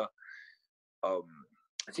under the, I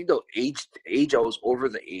think the age, I was over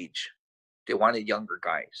the age. They wanted younger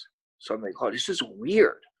guys. So I'm like, oh, this is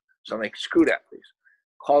weird. So I'm like, screw that, please.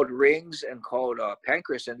 Called Rings and called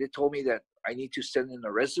Pancras, and they told me that I need to send in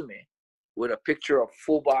a resume with a picture of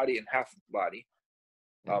full body and half body,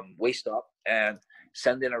 waist up, and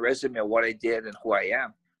send in a resume of what I did and who I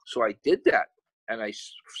am. So I did that. And I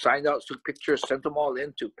signed out, took pictures, sent them all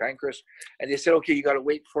in to Pancras. And they said, okay, you got to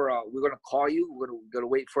wait for, we're going to call you. We're going to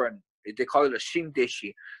wait for, they call it a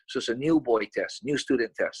Shindeshi. So it's a new boy test, new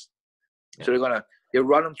student test. Yeah. So they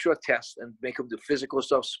run them through a test and make them do physical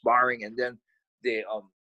stuff, sparring. And then they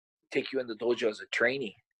take you in the dojo as a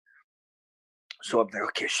trainee. So I'm like,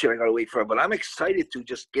 okay, shit, I got to wait for it. But I'm excited to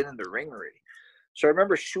just get in the ring already. So I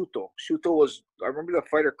remember Shooto. I remember the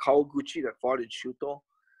fighter Kawaguchi that fought in Shooto.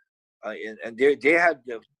 And they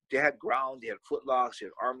had ground, they had foot locks, they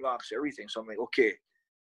had arm locks, everything. So I'm like, okay,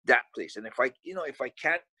 that place. And if I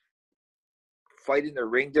can't fight in the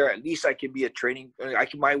ring there, at least I can be a training.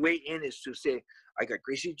 My way in is to say, I got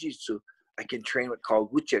Gracie Jiu Jitsu. I can train with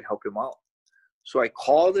Kawaguchi and help him out. So I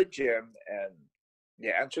call the gym and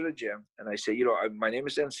they answer the gym. And I say, my name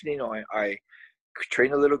is Enson Inoue. I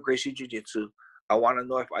train a little Gracie Jiu Jitsu. I want to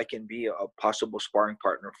know if I can be a possible sparring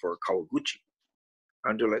partner for Kawaguchi.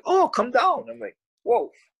 And they're like, oh, come down. I'm like, whoa.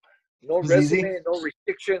 No resume, no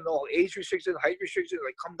restriction, no age restriction, height restriction.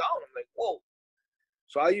 Like, come down. I'm like, whoa.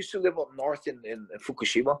 So I used to live up north in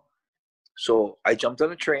Fukushima. So I jumped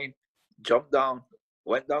on a train, jumped down,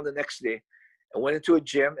 went down the next day, and went into a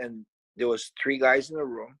gym. And there was 3 guys in the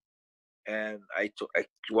room. And I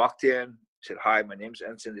walked in, said, hi, my name's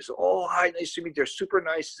Enson. They said, oh, hi, nice to meet you. They're super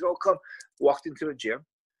nice. They said, oh, come. Walked into the gym.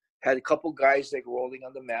 Had a couple guys like rolling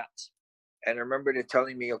on the mats. And I remember they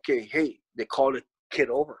telling me, okay, hey, they called a kid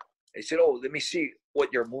over. They said, oh, let me see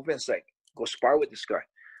what your movement's like. Go spar with this guy.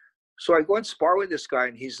 So I go and spar with this guy,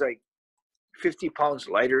 and he's like 50 pounds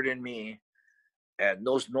lighter than me and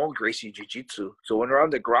knows no Gracie Jiu Jitsu. So when we're on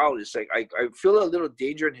the ground, it's like I feel a little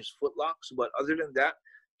danger in his foot locks. But other than that,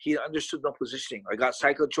 he understood no positioning. I got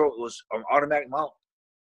side control. It was an automatic mount.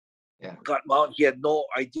 Yeah. Got mount. He had no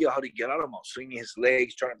idea how to get out of mount, swinging his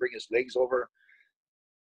legs, trying to bring his legs over.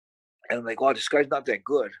 And I'm like, wow, this guy's not that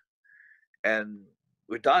good. And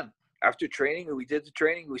we're done. After training, we did the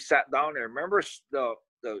training. We sat down. And I remember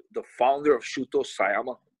the founder of Shooto,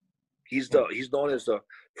 Sayama. He's known as the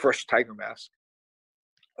first Tiger Mask.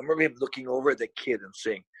 I remember him looking over at the kid and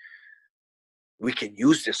saying, we can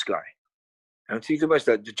use this guy. And I'm thinking to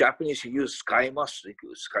myself, the Japanese, he use skaimasu,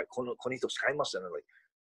 konito skaimasu. And I'm like,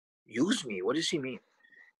 use me? What does he mean?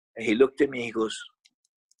 And he looked at me. He goes,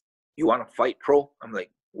 you want to fight pro? I'm like,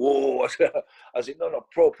 whoa. I said, no,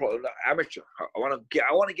 pro, not amateur. I want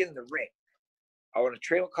to get in the ring. I want to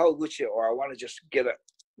train with Kawaguchi, or I want to just get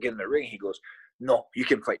in the ring. He goes, no, you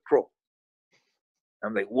can fight pro.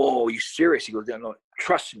 I'm like, whoa, are you serious? He goes, no,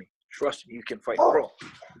 trust me, you can fight pro.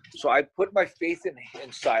 So I put my faith in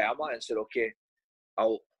Sayama and said, okay,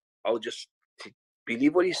 I'll just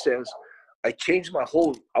believe what he says. I changed my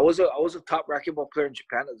whole. I was a top racquetball player in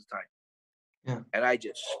Japan at the time. Yeah. And I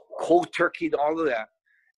just cold turkeyed all of that.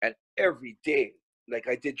 And every day, like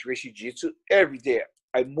I did Gracie Jiu Jitsu, every day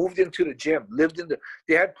I moved into the gym,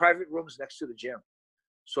 they had private rooms next to the gym.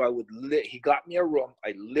 So he got me a room.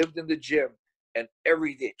 I lived in the gym and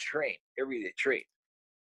every day train.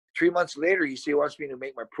 3 months later, he wants me to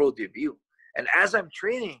make my pro debut. And as I'm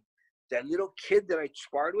training, that little kid that I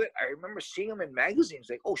sparred with, I remember seeing him in magazines,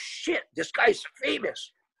 like, oh shit, this guy's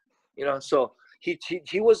famous. So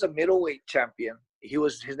he was a middleweight champion.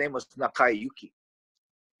 His name was Nakai Yuki.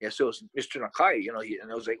 Yeah, so it was Mr. Nakai,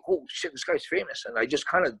 and I was like, oh shit, this guy's famous. And I just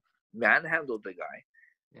kind of manhandled the guy,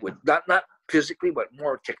 with not physically, but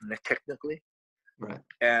more technically. Right.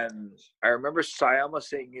 And I remember Sayama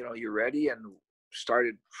saying, you're ready, and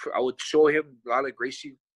I would show him a lot of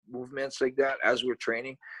Gracie movements like that as we're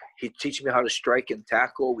training. He'd teach me how to strike and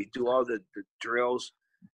tackle. We do all the drills,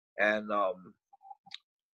 and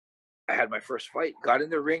I had my first fight, got in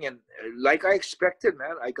the ring, and like I expected,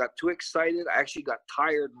 man, I got too excited. I actually got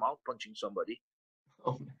tired mount punching somebody.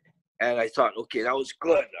 Oh, man. And I thought, okay, that was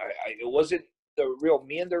good. It wasn't the real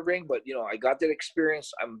me in the ring, but, I got that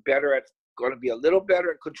experience. I'm going to be a little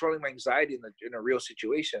better at controlling my anxiety in a real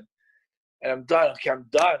situation. And I'm done. Okay, I'm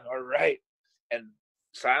done. All right. And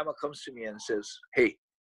Sayama comes to me and says, hey,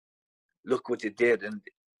 look what you did. And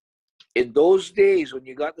in those days, when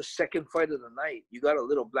you got the second fight of the night, you got a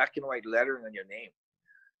little black and white lettering on your name.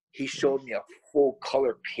 He showed me a full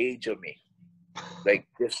color page of me. Like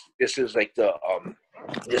this is like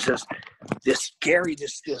this scary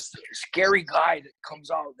guy that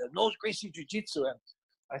comes out that knows Gracie Jiu Jitsu. And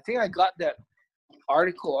I think I got that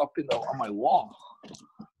article up on my wall.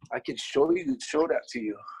 I can show that to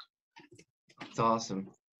you. That's awesome.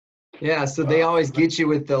 Yeah, so they always get you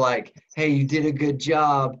with the like, hey, you did a good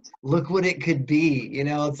job. Look what it could be.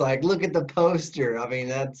 It's like, look at the poster. I mean,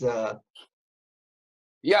 that's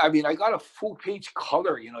Yeah, I mean, I got a full page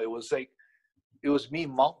color. It was me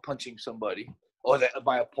mount punching somebody. Oh, that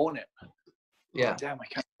my opponent. Yeah. Oh, damn, I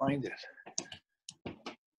can't find it.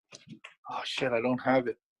 Oh shit, I don't have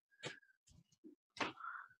it.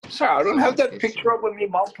 Sorry, I don't have that picture up of me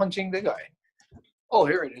mount punching the guy. Oh,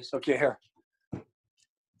 here it is. Okay, here.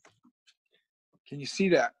 Can you see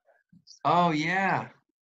that? Oh yeah.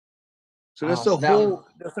 So that's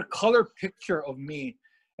that's a color picture of me,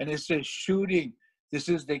 and it says shooting.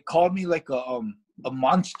 They called me like a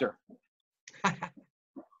monster,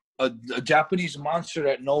 a Japanese monster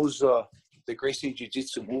that knows the Gracie Jiu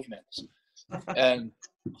Jitsu movements. And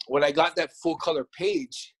when I got that full color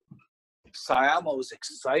page, Sayama was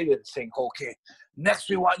excited, saying, "Okay, next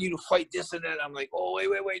we want you to fight this and that." I'm like, "Oh,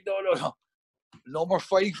 wait, no more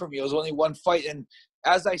fighting for me." It was only one fight, and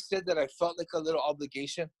as I said that, I felt like a little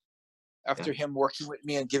obligation after him working with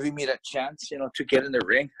me and giving me that chance, to get in the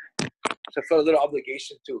ring. So I felt a little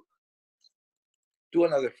obligation to do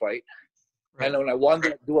another fight. Right. And when I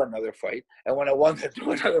wanted to do another fight, and when I wanted to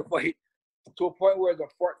do another fight, to a point where the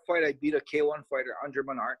fourth fight, I beat a K1 fighter, Andre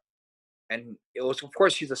Menard. And it was, of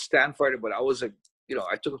course, he's a stand fighter, but I was I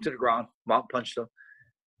took him to the ground, mount punched him.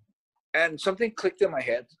 And something clicked in my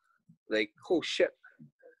head, like, oh shit.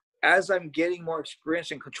 As I'm getting more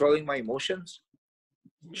experience in controlling my emotions,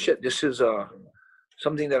 shit, this is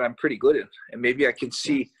something that I'm pretty good in. And maybe I can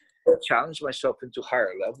challenge myself into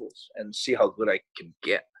higher levels and see how good I can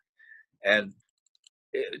get. And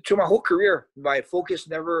through my whole career, my focus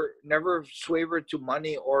never swavered to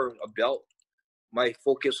money or a belt. My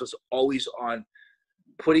focus was always on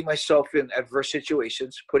putting myself in adverse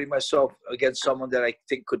situations, putting myself against someone that I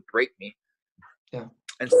think could break me,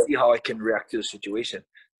 and see how I can react to the situation.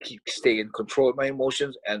 Stay in control of my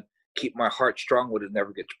emotions and keep my heart strong when it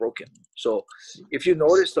never gets broken. So if you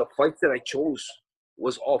notice, the fights that I chose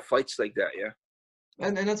was all fights like that, yeah.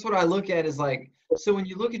 And that's what I look at is like, so when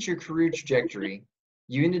you look at your career trajectory,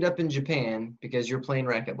 you ended up in Japan because you're playing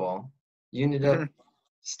racquetball. You ended up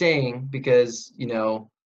staying because, you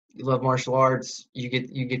love martial arts. You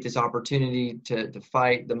get this opportunity to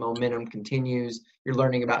fight. The momentum continues. You're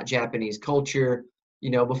learning about Japanese culture.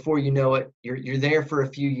 Before you know it, you're there for a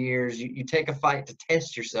few years. You take a fight to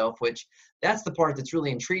test yourself, which that's the part that's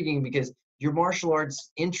really intriguing, because your martial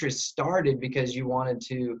arts interest started because you wanted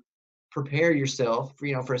to prepare yourself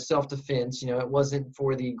for a self-defense. It wasn't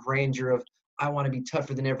for the grandeur of, I want to be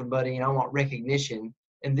tougher than everybody and I want recognition.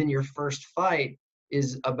 And then your first fight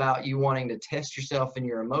is about you wanting to test yourself and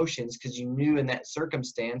your emotions, because you knew in that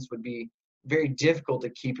circumstance would be very difficult to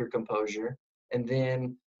keep your composure. And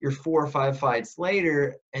then you're 4 or 5 fights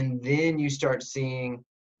later, and then you start seeing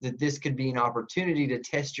that this could be an opportunity to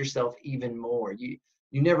test yourself even more. You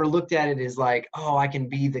never looked at it as like, oh, I can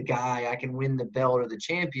be the guy, I can win the belt or the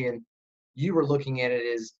champion. You were looking at it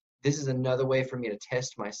as, this is another way for me to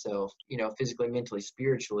test myself, physically, mentally,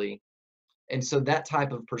 spiritually. And so that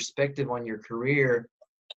type of perspective on your career,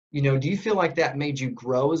 do you feel like that made you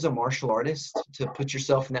grow as a martial artist to put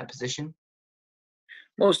yourself in that position?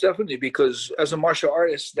 Most definitely, because as a martial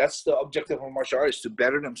artist, that's the objective of a martial artist, to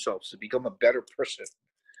better themselves, to become a better person,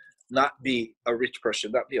 not be a rich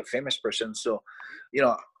person, not be a famous person. So,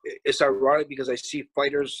 it's ironic because I see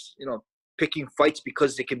fighters, picking fights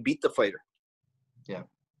because they can beat the fighter. Yeah.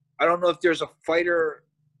 I don't know if there's a fighter,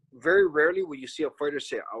 very rarely will you see a fighter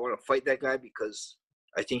say, I want to fight that guy because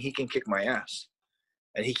I think he can kick my ass.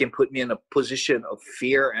 And he can put me in a position of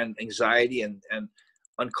fear and anxiety and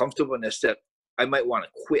uncomfortableness that I might want to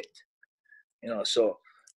quit. So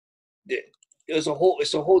it's a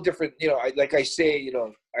whole different,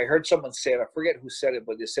 I heard someone say it, I forget who said it,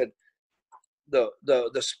 but they said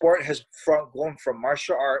the sport has gone from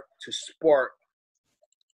martial art to sport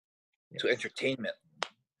to entertainment.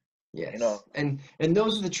 Yes. And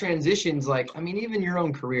those are the transitions, like, even your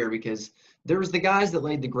own career, because there was the guys that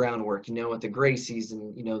laid the groundwork, with the Gracies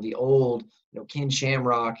and, the old, Ken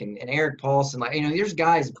Shamrock and Eric Paulson. Like, there's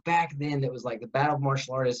guys back then that was like the battle of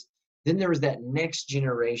martial artists. Then there was that next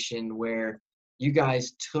generation where you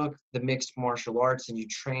guys took the mixed martial arts and you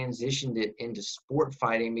transitioned it into sport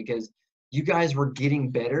fighting, because you guys were getting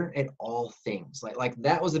better at all things. Like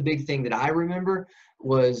that was a big thing that I remember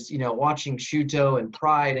was, watching Shooto and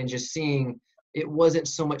Pride and just seeing it wasn't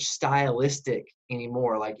so much stylistic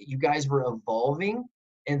anymore. Like, you guys were evolving.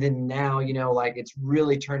 And then now, like, it's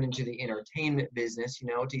really turned into the entertainment business,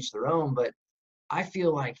 to each their own. But I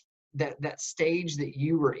feel like that stage that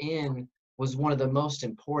you were in was one of the most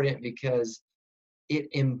important, because it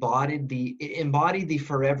embodied the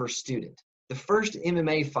forever student. The first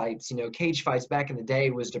MMA fights, cage fights back in the day,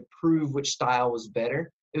 was to prove which style was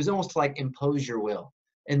better. It was almost like impose your will.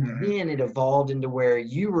 And then it evolved into where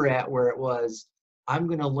you were at, where it was, I'm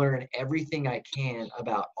going to learn everything I can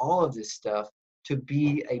about all of this stuff, to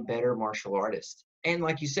be a better martial artist. And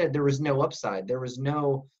like you said, there was no upside. There was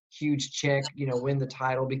no huge check, win the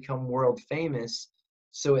title, become world famous.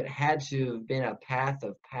 So it had to have been a path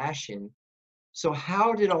of passion. So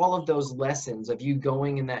how did all of those lessons of you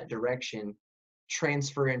going in that direction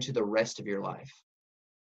transfer into the rest of your life?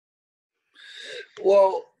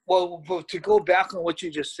 Well, to go back on what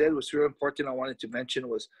you just said was really important. I wanted to mention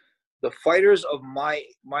was the fighters of my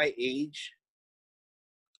age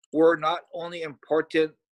were not only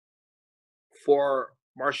important for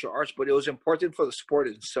martial arts, but it was important for the sport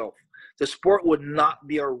itself. The sport would not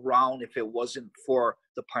be around if it wasn't for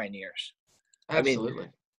the pioneers. Absolutely.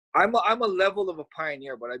 I mean, I'm a level of a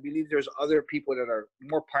pioneer, but I believe there's other people that are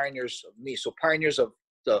more pioneers of me. So pioneers of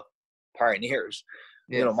the pioneers,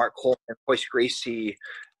 Yes. Mark Coleman, Royce Gracie,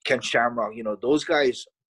 Ken Shamrock, those guys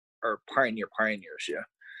are pioneers. Yeah.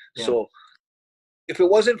 So if it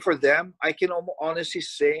wasn't for them, I can honestly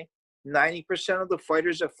say 90% of the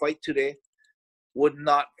fighters that fight today would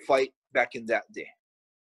not fight back in that day.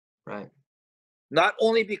 Right. Not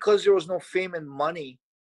only because there was no fame and money,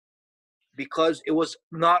 because it was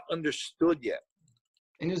not understood yet.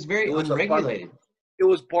 And it was very unregulated. It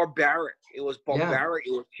was barbaric. It was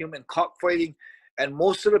human cockfighting. And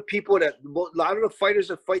most of the people a lot of the fighters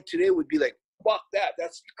that fight today would be like, fuck that.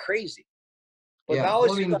 That's crazy. But now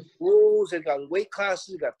it's got rules, it got weight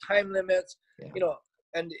classes, it got time limits,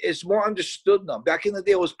 and it's more understood now. Back in the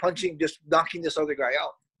day, it was punching, just knocking this other guy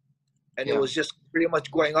out. And it was just pretty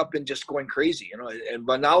much going up and just going crazy,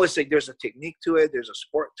 but now it's like there's a technique to it, there's a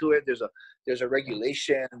sport to it, there's a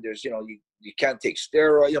regulation, there's you can't take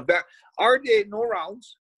steroids. Back our day, no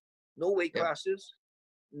rounds, no weight classes,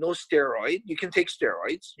 no steroid. You can take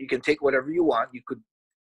steroids, you can take whatever you want,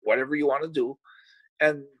 whatever you want to do,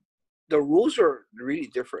 and the rules are really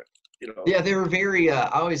different. Yeah, they were very I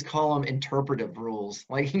always call them interpretive rules.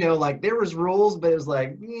 Like, like there was rules, but it was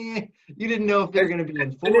like, you didn't know if they were going to be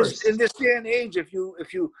enforced. In this day and age, if you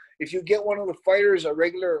get one of the fighters, a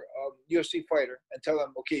regular UFC fighter, and tell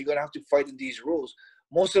them, okay, you're going to have to fight in these rules,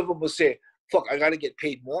 most of them will say, fuck, I got to get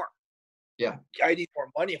paid more. Yeah. I need more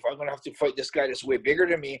money if I'm going to have to fight this guy that's way bigger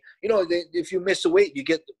than me. If you miss a weight, you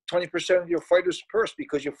get 20% of your fighter's purse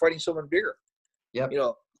because you're fighting someone bigger. Yep.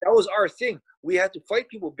 That was our thing. We had to fight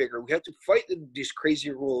people bigger. We had to fight in these crazy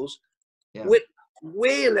rules with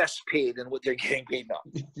way less pay than what they're getting paid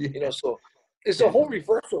now. So it's a whole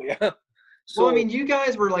reversal. Yeah. So, well, I mean, you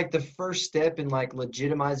guys were like the first step in like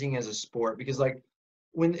legitimizing as a sport, because like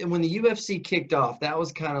when the UFC kicked off, that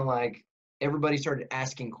was kind of like everybody started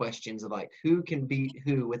asking questions of like who can beat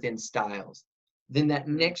who within styles. Then that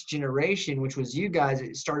next generation, which was you guys,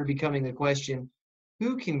 it started becoming the question,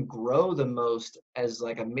 who can grow the most as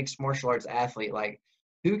like a mixed martial arts athlete? Like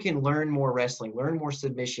who can learn more wrestling, learn more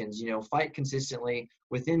submissions, fight consistently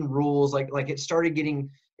within rules. Like it started getting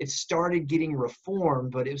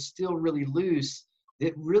reformed, but it was still really loose.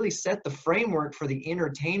 It really set the framework for the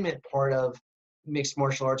entertainment part of mixed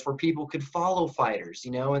martial arts, where people could follow fighters,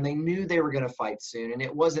 and they knew they were going to fight soon. And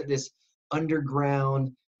it wasn't this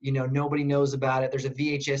underground, nobody knows about it. There's a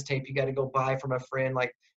VHS tape you got to go buy from a friend.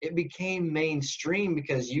 Like it became mainstream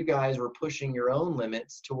because you guys were pushing your own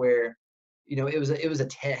limits to where, it was a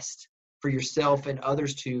test for yourself and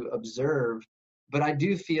others to observe. But I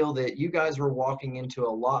do feel that you guys were walking into a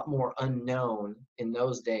lot more unknown in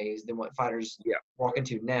those days than what fighters walk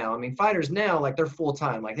into now. I mean, fighters now, like they're full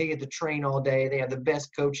time, like they get to train all day. They have the best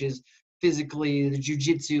coaches physically, the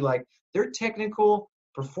jiu-jitsu, like their technical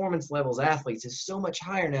performance levels, athletes is so much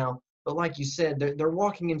higher now. But like you said, they're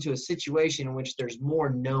walking into a situation in which there's more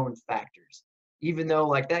known factors. Even though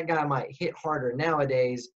like that guy might hit harder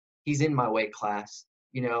nowadays, he's in my weight class.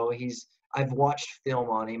 I've watched film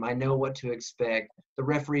on him. I know what to expect. The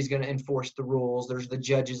referee's going to enforce the rules. There's the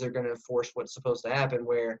judges that are going to enforce what's supposed to happen.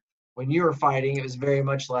 Where when you were fighting, it was very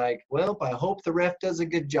much like, well, I hope the ref does a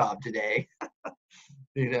good job today.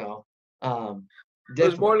 It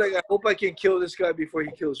was more like, I hope I can kill this guy before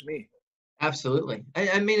he kills me. Absolutely.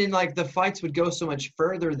 I mean, and like the fights would go so much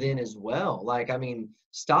further then as well. Like, I mean,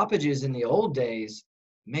 stoppages in the old days,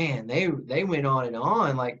 man, they went on and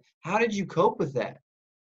on. Like, how did you cope with that?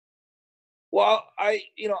 Well, I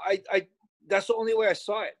that's the only way I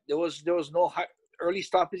saw it. There was no early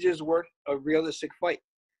stoppages weren't a realistic fight.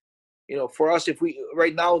 For us, if we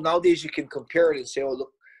nowadays you can compare it and say, oh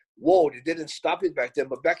look, whoa, they didn't stop it back then.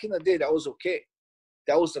 But back in the day, that was okay.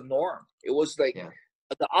 That was the norm. It was like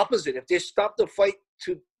the opposite. If they stopped the fight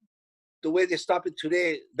to the way they stop it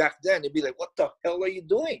today, back then, they'd be like, what the hell are you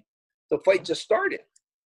doing? The fight just started.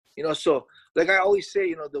 So like I always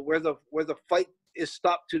say, where the fight is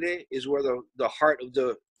stopped today is where the heart of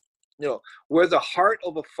the where the heart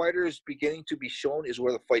of a fighter is beginning to be shown is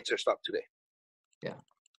where the fights are stopped today. Yeah.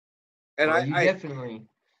 And well, I definitely,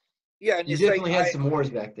 yeah, and you it's like definitely had some wars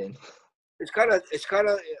back then. it's kind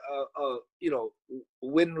of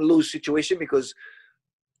win-lose situation, because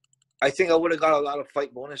I think I would have got a lot of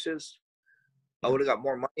fight bonuses. I would have got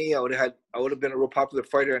more money. I would have been a real popular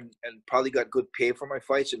fighter and probably got good pay for my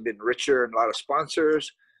fights and been richer and a lot of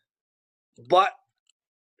sponsors. But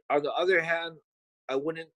on the other hand, I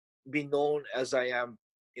wouldn't be known as I am.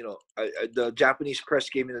 The Japanese press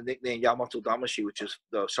gave me the nickname Yamato Damashi, which is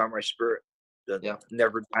the samurai spirit, the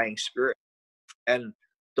never dying spirit. And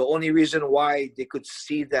the only reason why they could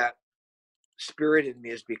see that spirit in me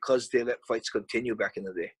is because they let fights continue back in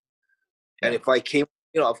the day. And if I came,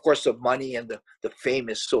 of course, the money and the fame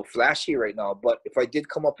is so flashy right now. But if I did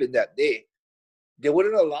come up in that day, they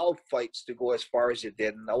wouldn't allow fights to go as far as it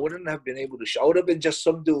did. And I wouldn't have been able to show. I would have been just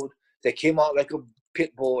some dude that came out like a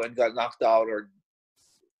pit bull and got knocked out or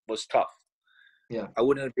was tough. Yeah. I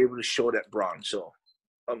wouldn't be able to show that brawn. So,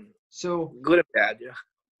 so good and bad, yeah.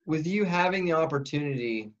 With you having the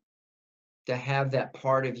opportunity to have that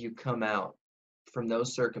part of you come out from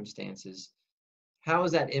those circumstances, how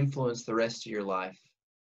has that influenced the rest of your life?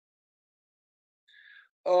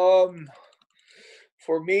 For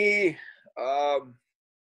me,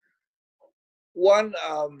 one,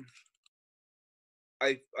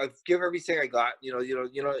 I've give everything I got.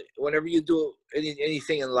 Whenever you do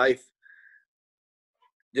anything in life,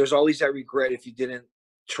 there's always that regret if you didn't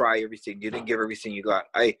try everything, you didn't give everything you got.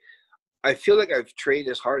 I feel like I've trained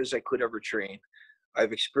as hard as I could ever train.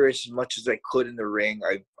 I've experienced as much as I could in the ring.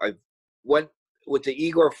 I've went with the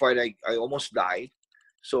Igor fight. I almost died,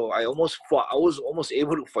 so I almost fought. I was almost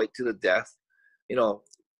able to fight to the death.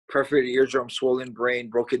 Perforated eardrum, swollen brain,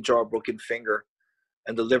 broken jaw, broken finger,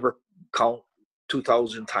 and the liver count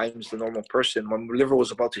 2,000 times the normal person. My liver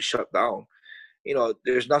was about to shut down.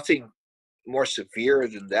 There's nothing more severe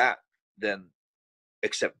than that,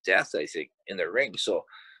 except death, I think, in the ring. So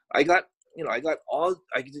I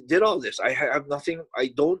did all this. I have nothing. I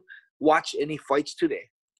don't watch any fights today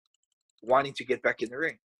wanting to get back in the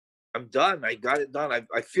ring. I'm done. I got it done.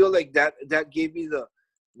 I feel like that gave me the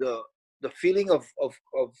feeling of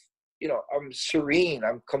I'm serene.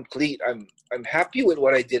 I'm complete. I'm happy with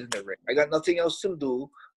what I did in the ring. I got nothing else to do,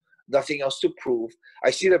 nothing else to prove.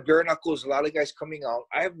 I see the bare knuckles, a lot of guys coming out.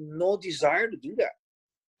 I have no desire to do that.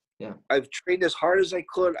 Yeah. I've trained as hard as I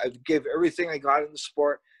could. I've gave everything I got in the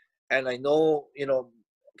sport, and I know,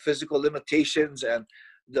 physical limitations and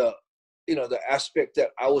the aspect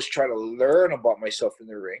that I was trying to learn about myself in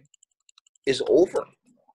the ring is over.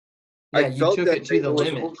 Yeah, you took it to the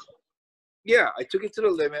limit. Yeah, I took it to the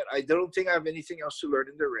limit. I don't think I have anything else to learn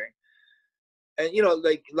in the ring. And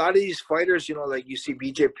like a lot of these fighters, like you see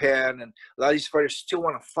BJ Penn and a lot of these fighters still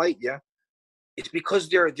want to fight. Yeah, it's because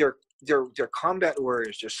they're combat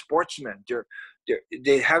warriors. They're sportsmen. They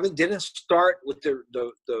didn't start with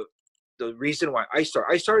the reason why I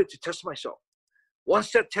started. I started to test myself.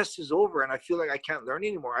 Once that test is over and I feel like I can't learn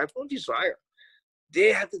anymore, I have no desire.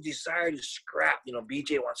 They have the desire to scrap.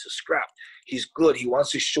 BJ wants to scrap. He's good. He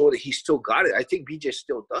wants to show that he still got it. I think BJ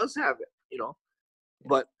still does have it,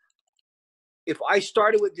 But if I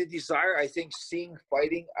started with the desire, I think seeing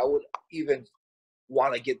fighting, I would even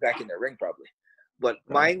want to get back in the ring probably. But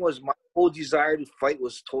my whole desire to fight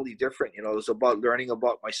was totally different. It was about learning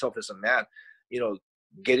about myself as a man,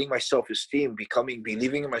 getting my self-esteem,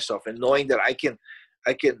 believing in myself, and knowing that I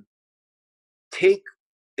can take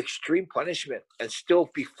extreme punishment and still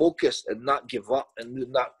be focused and not give up and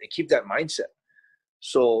not keep that mindset.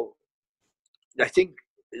 So I think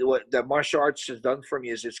what that martial arts has done for me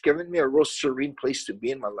is it's given me a real serene place to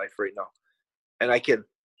be in my life right now. And I can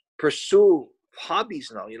pursue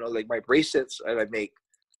hobbies now, like my bracelets that I make.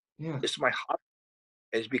 Yeah. It's my hobby.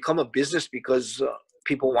 It's become a business because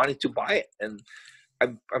people wanted to buy it. And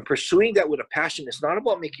I'm pursuing that with a passion. It's not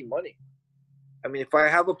about making money. I mean, if I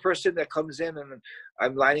have a person that comes in and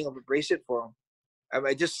I'm lining up a bracelet for them,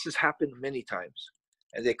 this has happened many times.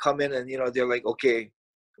 And they come in and, they're like, okay,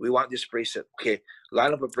 we want this bracelet. Okay,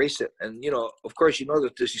 line up a bracelet. And, of course,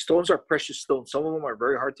 that these stones are precious stones. Some of them are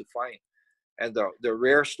very hard to find. And the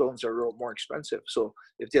rare stones are a little more expensive. So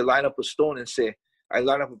if they line up a stone and say, I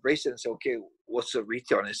line up a bracelet and say, okay, what's the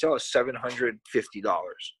retail? And they say, oh, it's $750.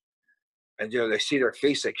 And, they see their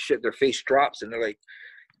face like shit. Their face drops and they're like,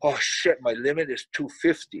 oh shit, my limit is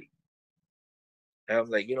 $250. And I'm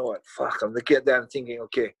like, you know what? Fuck. I'm looking at that and thinking,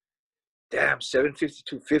 okay, damn, $750,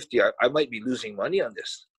 $250. I might be losing money on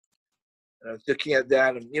this. And I'm looking at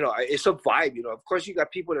that, and it's a vibe. Of course, you got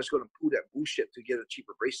people that's going to pull that bullshit to get a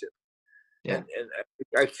cheaper bracelet. Yeah. and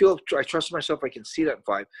I trust myself. I can see that in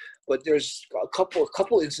 5, but there's a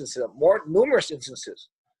couple instances, numerous instances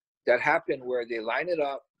that happen where they line it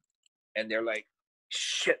up and they're like,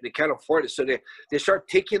 shit, they can't afford it, so they start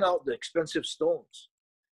taking out the expensive stones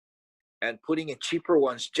and putting in cheaper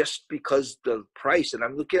ones just because the price. And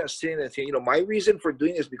I'm looking at saying that, you know, my reason for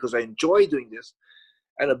doing this is because I enjoy doing this,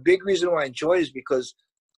 and a big reason why I enjoy is because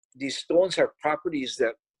these stones have properties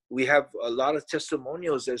that we have a lot of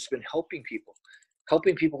testimonials that's been helping people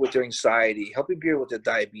with their anxiety, helping people with their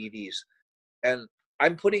diabetes. And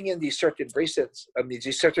I'm putting in these certain bracelets,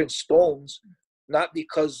 these certain stones, not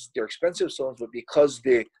because they're expensive stones, but because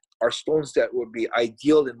they are stones that would be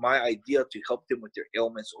ideal in my idea to help them with their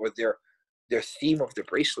ailments or their theme of the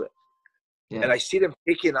bracelet. Yeah. And I see them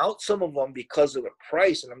taking out some of them because of the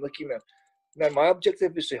price. And I'm looking at, man, my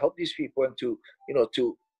objective is to help these people and to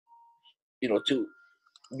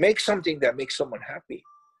make something that makes someone happy.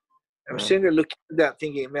 I'm sitting there looking at that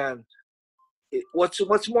thinking, man,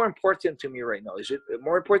 what's more important to me right now? Is it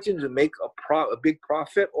more important to make a big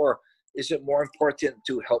profit, or is it more important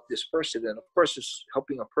to help this person? And of course,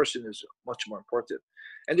 helping a person is much more important.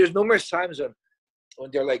 And there's numerous times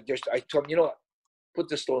when they're like, I told them, you know what, put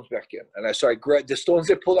the stones back in. And I grabbed the stones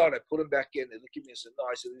they pulled out, I put them back in. They look at me and said, no.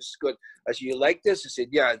 I said, this is good. I said, you like this? I said,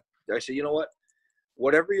 yeah. I said, you know what?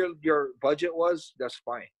 Whatever your budget was, that's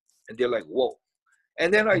fine. And they're like, whoa.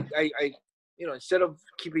 And then I instead of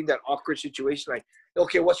keeping that awkward situation, like,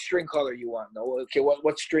 okay, what string color you want? No, okay,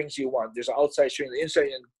 what strings you want? There's an outside string, the inside,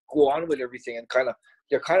 and go on with everything. And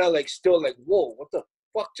they're kind of like still like, whoa, what the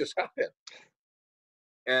fuck just happened?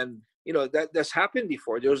 And you know, that's happened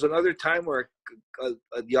before. There was another time where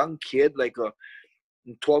a young kid, like a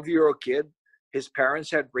 12-year-old kid, his parents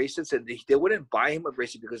had bracelets, and they wouldn't buy him a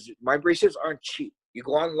bracelet because my bracelets aren't cheap. You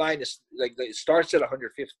go online, it's like it starts at $150.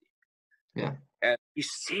 Yeah. And he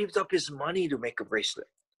saved up his money to make a bracelet.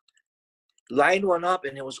 Lined one up,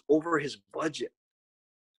 and it was over his budget.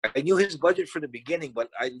 I knew his budget from the beginning, but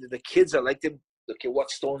the kids, I liked him. Okay, what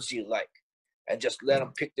stones do you like? And just let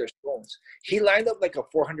them pick their stones. He lined up like a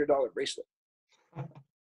 $400 bracelet.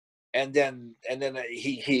 And then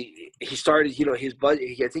he started, you know, his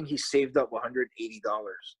budget. I think he saved up $180.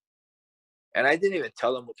 And I didn't even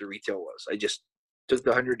tell him what the retail was. I just took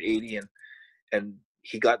the $180 and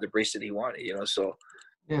he got the bracelet he wanted, you know. So,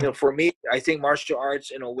 you know, for me, I think martial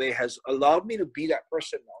arts in a way has allowed me to be that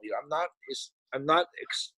person now. You know, I'm not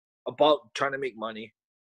about trying to make money.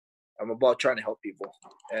 I'm about trying to help people.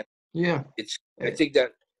 And I think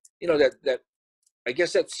that, you know, that I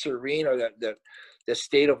guess that serene, or that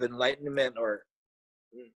state of enlightenment, or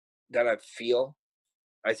that I feel,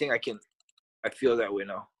 I think I feel that way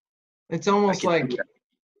now. It's almost like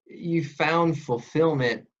you found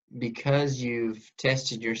fulfillment because you've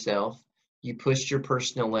tested yourself, you pushed your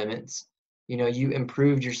personal limits, you know, you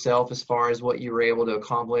improved yourself as far as what you were able to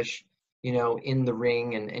accomplish, you know, in the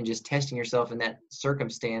ring, and just testing yourself in that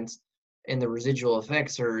circumstance. And the residual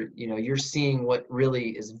effects are, you know, you're seeing what really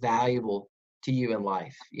is valuable to you in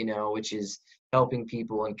life, you know, which is helping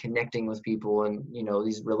people and connecting with people, and, you know,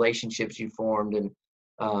 these relationships you formed, and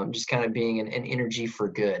just kind of being an energy for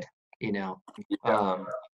good, you know.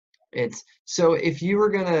 It's so if you were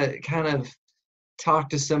gonna kind of talk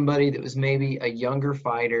to somebody that was maybe a younger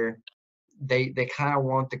fighter, they kind of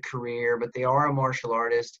want the career, but they are a martial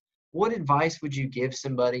artist, what advice would you give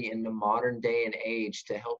somebody in the modern day and age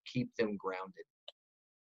to help keep them grounded?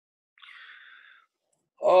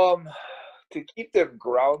 To keep them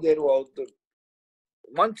grounded, well, the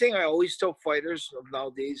one thing I always tell fighters of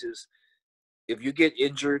nowadays is, if you get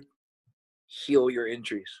injured, heal your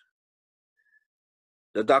injuries.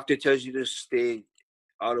 The doctor tells you to stay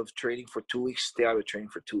out of training for 2 weeks, stay out of training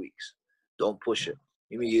for 2 weeks. Don't push it.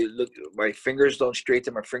 I mean, you look, my fingers don't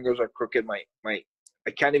straighten, my fingers are crooked,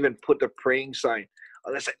 I can't even put the praying sign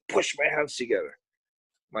unless I push my hands together.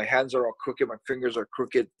 My hands are all crooked, my fingers are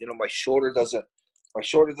crooked, you know, my shoulder doesn't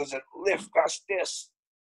lift past this.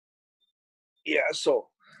 Yeah, so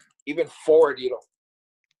even forward, you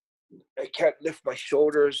know, I can't lift my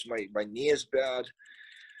shoulders, my knee is bad.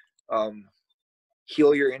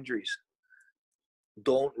 Heal your injuries.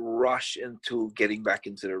 Don't rush into getting back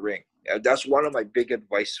into the ring. That's one of my big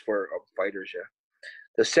advice for fighters. Yeah.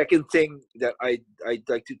 The second thing that I'd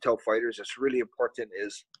like to tell fighters that's really important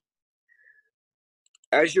is,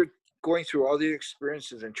 as you're going through all the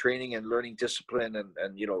experiences and training and learning discipline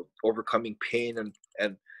and you know, overcoming pain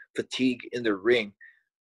and fatigue in the ring,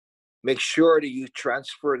 make sure that you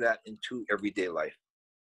transfer that into everyday life.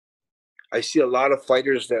 I see a lot of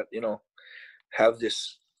fighters that, you know, have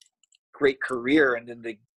this great career, and then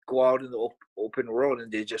they go out in the open world and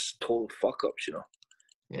they just total fuck ups, you know.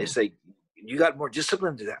 Yeah. It's like, you got more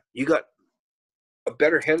discipline to that. You got a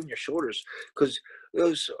better head on your shoulders. Because it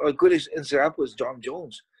was a good example is John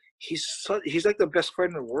Jones. He's like the best fighter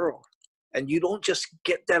in the world, and you don't just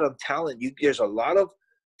get that on talent. There's a lot of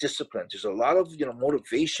discipline. There's a lot of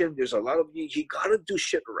motivation. There's a lot of you got to do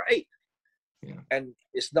shit right. Yeah. And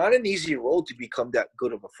it's not an easy road to become that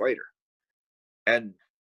good of a fighter. And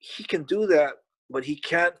he can do that, but he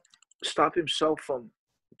can't stop himself from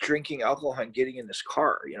drinking alcohol and getting in his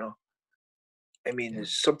car. I mean,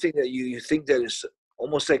 it's something that you think that is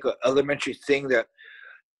almost like an elementary thing that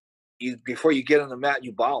before you get on the mat,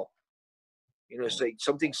 you bow. It's like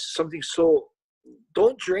something so.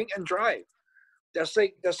 Don't drink and drive. That's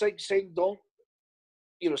like saying don't.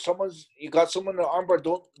 You got someone in the armbar.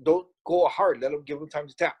 Don't go hard. Let them give them time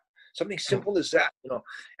to tap. Something simple as that.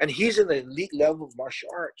 And he's in the elite level of martial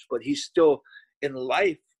arts, but he's still in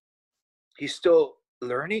life. He's still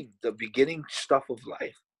learning the beginning stuff of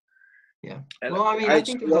life. Yeah. And well, I mean, I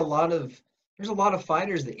think there's a lot of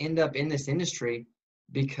fighters that end up in this industry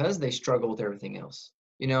because they struggle with everything else.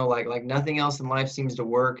 Like nothing else in life seems to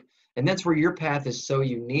work. And that's where your path is so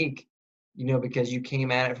unique, because you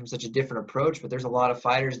came at it from such a different approach. But there's a lot of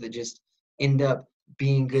fighters that just end up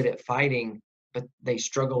being good at fighting, but they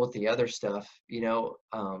struggle with the other stuff,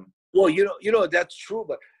 Well, that's true.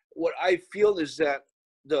 But what I feel is that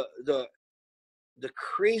the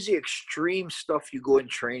crazy extreme stuff you go in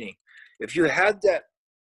training, if you had that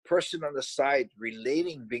person on the side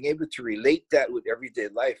being able to relate that with everyday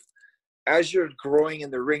life, as you're growing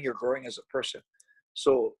in the ring, you're growing as a person.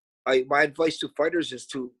 So my advice to fighters is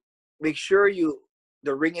to make sure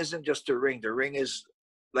the ring isn't just a ring. The ring is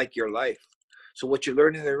like your life. So what you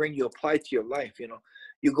learn in the ring, you apply to your life.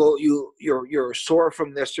 You're sore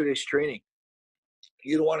from yesterday's training.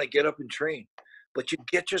 You don't want to get up and train, but you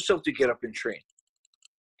get yourself to get up and train.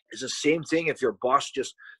 It's the same thing if your boss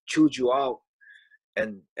just chewed you out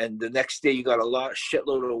and the next day you got a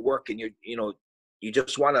shitload of work and you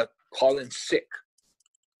just want to call in sick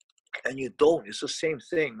and you don't. It's the same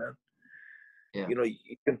thing, man. Yeah.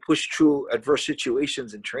 You can push through adverse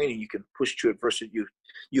situations in training. You can push through adversity.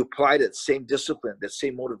 You apply that same discipline, that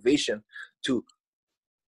same motivation to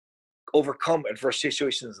overcome adverse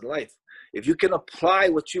situations in life. If you can apply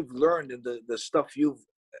what you've learned and the stuff you've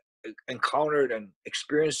encountered and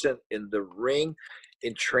experienced in the ring,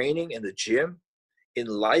 in training, in the gym, in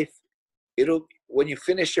life, when you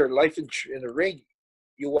finish your life in the ring,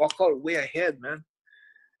 you walk out way ahead, man.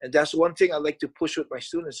 And that's one thing I like to push with my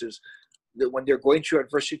students is that when they're going through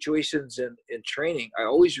adverse situations in training, I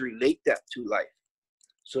always relate that to life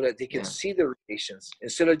so that they can see the relations.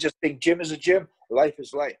 Instead of just saying gym is a gym, life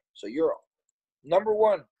is life. So you're number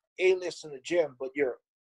one A-list in the gym, but you're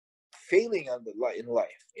failing in life.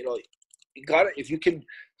 You got it. If you can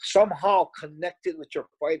somehow connect it with your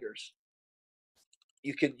fighters,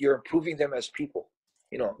 you're improving them as people.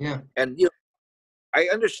 And I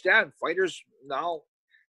understand fighters now.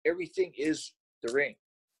 Everything is the ring.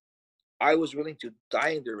 I was willing to die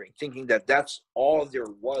in the ring, thinking that that's all there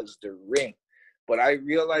was, the ring. But I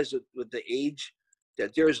realized that with the age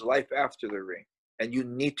that there's life after the ring, and you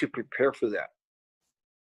need to prepare for that.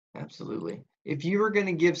 Absolutely. If you were going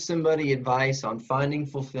to give somebody advice on finding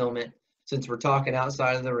fulfillment, since we're talking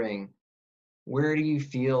outside of the ring, where do you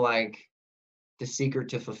feel like the secret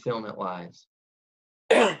to fulfillment lies?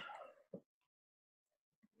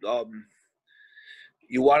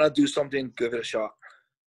 You want to do something, give it a shot.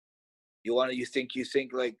 You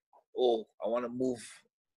think like, oh, I want to move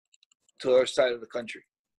to the other side of the country.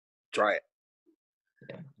 Try it.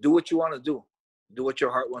 Yeah. Do what you want to do. Do what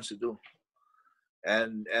your heart wants to do.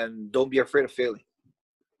 And don't be afraid of failing.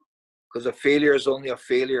 Because a failure is only a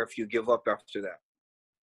failure if you give up after that.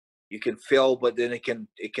 You can fail, but then it can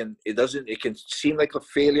seem like a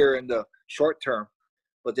failure in the short term.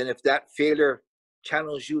 But then if that failure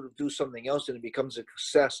channels you to do something else and it becomes a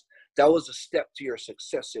success, that was a step to your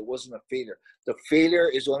success. It wasn't a failure. The failure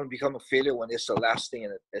is going to become a failure when it's the last thing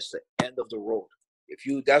and it's the end of the road. If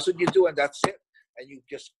that's what you do and that's it, and you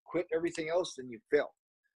just quit everything else, then you fail.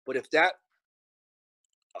 But if that,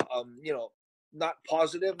 not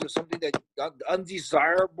positive, or something that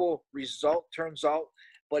undesirable result turns out,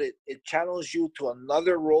 but it channels you to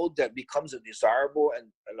another road that becomes a desirable and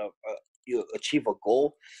you achieve a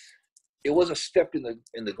goal. It was a step in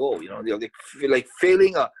the goal, like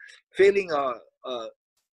failing a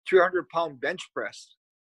 300-pound bench press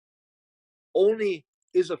only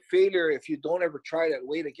is a failure if you don't ever try that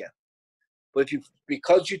weight again. But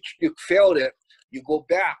because you failed it, you go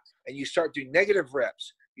back and you start doing negative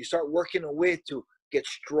reps. You start working a way to get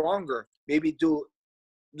stronger. Maybe do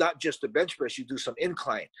not just the bench press, you do some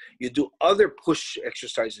incline, you do other push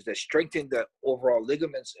exercises that strengthen the overall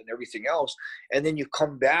ligaments and everything else, and then you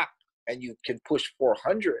come back and you can push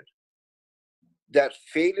 400. That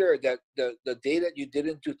failure, that the day that you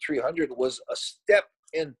didn't do 300 was a step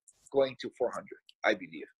in going to 400, I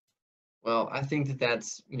believe. Well, I think that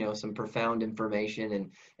that's, you know, some profound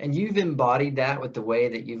information, and you've embodied that with the way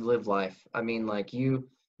that you've lived life. I mean, like you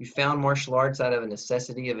found martial arts out of a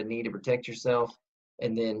necessity, of a need to protect yourself,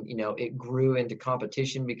 and then, you know, it grew into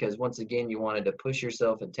competition because once again you wanted to push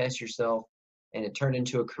yourself and test yourself, and it turned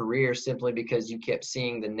into a career simply because you kept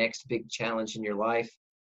seeing the next big challenge in your life,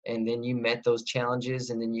 and then you met those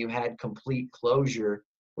challenges, and then you had complete closure,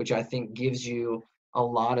 which I think gives you a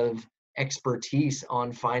lot of expertise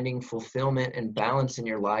on finding fulfillment and balance in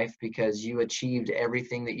your life because you achieved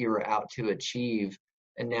everything that you were out to achieve,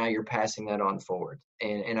 and now you're passing that on forward.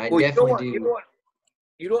 And I Well, definitely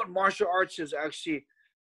you know what martial arts has actually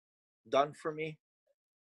done for me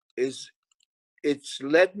is it's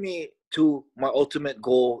led me to my ultimate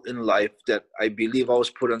goal in life that I believe I was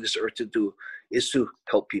put on this earth to do, is to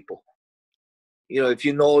help people. You know, if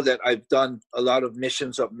you know that I've done a lot of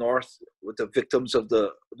missions up north with the victims of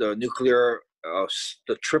the nuclear,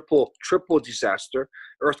 the triple disaster,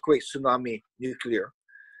 earthquake, tsunami, nuclear.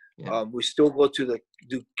 yeah. We still go to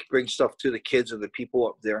bring stuff to the kids and the people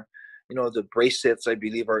up there. You know, the bracelets, I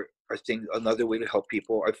believe, are another way to help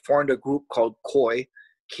people. I formed a group called KOI,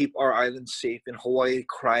 Keep Our Island Safe. In Hawaii,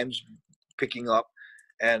 crimes picking up,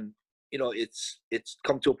 and you know, it's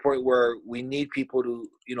come to a point where we need people to,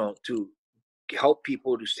 you know, to help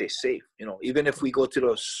people to stay safe. You know, even if we go to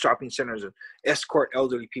those shopping centers and escort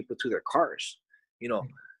elderly people to their cars, you know,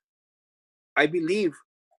 I believe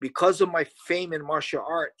because of my fame in martial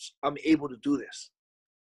arts, I'm able to do this.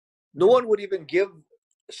 No one would even give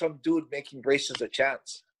some dude making braces a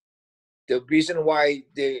chance. The reason why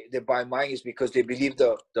they buy mine is because they believe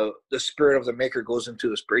the spirit of the maker goes into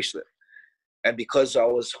this bracelet. And because I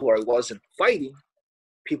was who I was in fighting,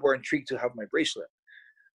 people are intrigued to have my bracelet.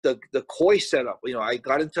 The KOI setup, you know, I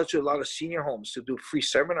got in touch with a lot of senior homes to do free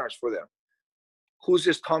seminars for them. Who's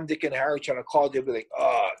this Tom, Dick, and Harry trying to call? They'll be like,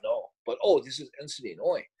 oh, no. But, oh, this is Enson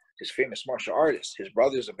Inoue, this famous martial artist. His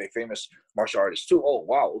brother's a famous martial artist too. Oh,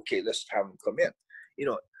 wow. Okay, let's have him come in. You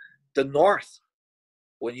know, the North,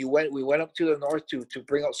 when we went up to the North to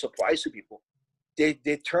bring out supplies to people, they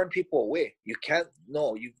turn people away. You can't,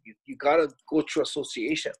 no, you got to go through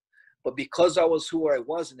association. But because I was who I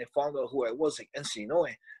was and they found out who I was, like Enson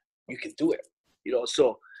Inoue, you can do it. You know,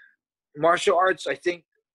 so martial arts, I think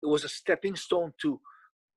it was a stepping stone to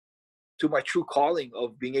my true calling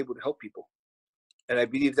of being able to help people. And I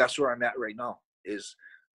believe that's where I'm at right now, is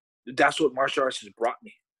that's what martial arts has brought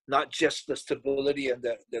me. Not just the stability and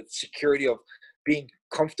the security of being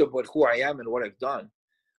comfortable with who I am and what I've done,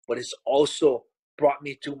 but it's also brought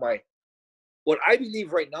me to what I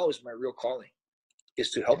believe right now is my real calling,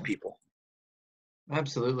 is to help people.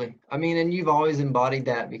 Absolutely. I mean, and you've always embodied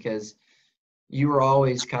that because you were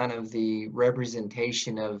always kind of the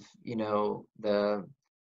representation of, you know, the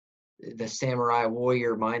samurai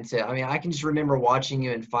warrior mindset. I mean, I can just remember watching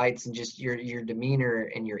you in fights and just your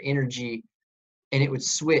demeanor and your energy, and it would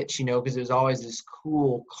switch, you know, because it was always this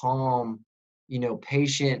cool, calm, you know,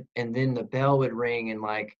 patient, and then the bell would ring and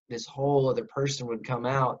like this whole other person would come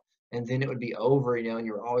out, and then it would be over, you know, and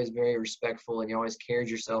you were always very respectful and you always carried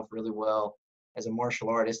yourself really well as a martial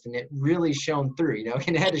artist, and it really shone through, you know,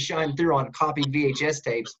 and it had to shine through on copied VHS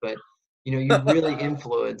tapes, but, you know, you really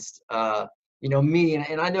influenced, you know, me,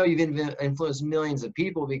 and I know you've influenced millions of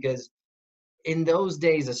people because in those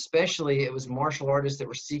days, especially, it was martial artists that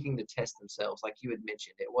were seeking to test themselves, like you had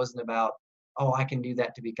mentioned. It wasn't about, oh, I can do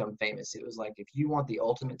that to become famous. It was like, if you want the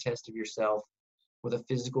ultimate test of yourself with a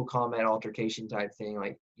physical combat altercation type thing,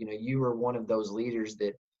 like, you know, you were one of those leaders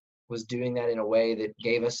that was doing that in a way that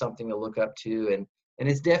gave us something to look up to. And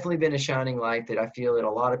it's definitely been a shining light that I feel that a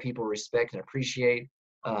lot of people respect and appreciate.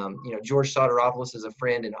 You know, George Soteropoulos is a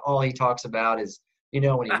friend, and all he talks about is, you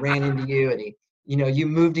know, when he ran into you and you know, you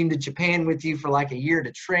moved him to Japan with you for like a year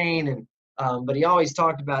to train, and but he always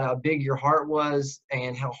talked about how big your heart was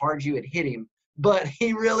and how hard you had hit him. But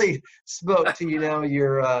he really spoke to, you know,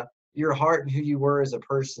 your heart and who you were as a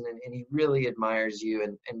person, and he really admires you,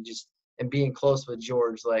 and being close with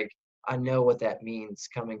George, like, I know what that means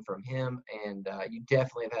coming from him, and you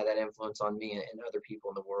definitely have had that influence on me and other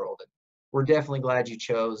people in the world. And we're definitely glad you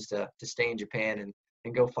chose to stay in Japan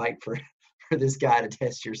and go fight for this guy to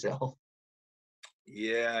test yourself.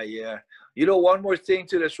 Yeah. You know, one more thing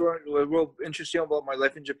too that's real interesting about my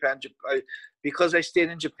life in Japan. Because I stayed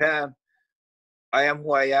in Japan, I am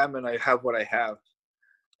who I am and I have what I have.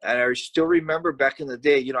 And I still remember back in the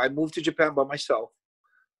day, you know, I moved to Japan by myself.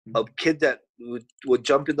 A kid that would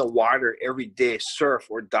jump in the water every day, surf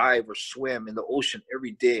or dive or swim in the ocean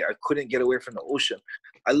every day. I couldn't get away from the ocean.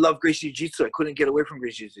 I love Gracie Jiu Jitsu. I couldn't get away from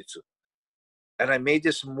Gracie Jiu Jitsu. And I made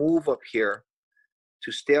this move up here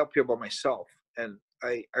to stay up here by myself. And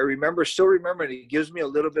I still remember, and it gives me a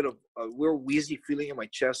little bit of a real wheezy feeling in my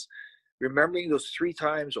chest, remembering those 3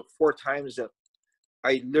 times or 4 times that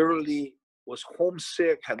I literally was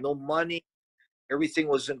homesick, had no money, everything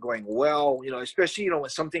wasn't going well, you know, especially, you know, when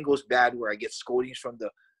something goes bad where I get scoldings from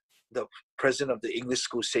the president of the English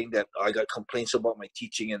school saying that I got complaints about my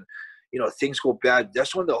teaching and, you know, things go bad.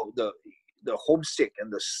 That's when the homesick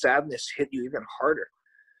and the sadness hit you even harder.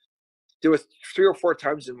 There were 3 or 4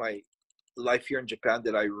 times in my life here in Japan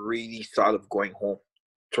that I really thought of going home,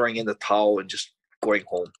 throwing in the towel and just going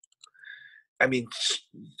home. I mean,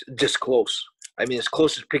 this close. I mean, as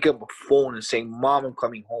close as picking up a phone and saying, "Mom, I'm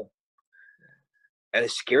coming home." And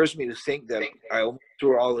it scares me to think that I almost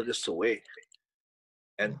threw all of this away.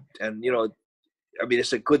 And you know, I mean,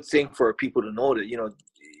 it's a good thing for people to know that, you know,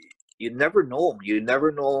 you never know. You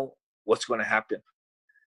never know what's going to happen.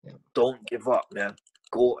 Yeah. Don't give up, man.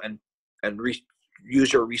 Go and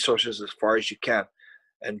use your resources as far as you can,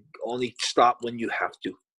 and only stop when you have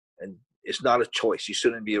to. And it's not a choice. You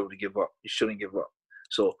shouldn't be able to give up. You shouldn't give up.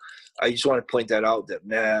 So I just want to point that out, that,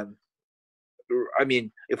 man, I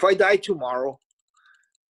mean, if I die tomorrow,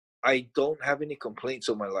 I don't have any complaints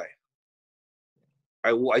on my life.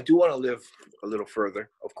 I do want to live a little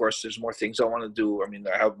further. Of course, there's more things I want to do. I mean,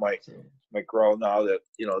 I have my girl now that,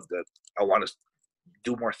 you know, that I want to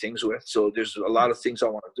do more things with. So there's a lot of things I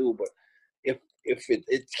want to do. But if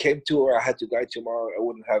it came to where I had to die tomorrow, I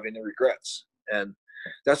wouldn't have any regrets. And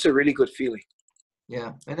that's a really good feeling.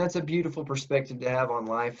 Yeah, and that's a beautiful perspective to have on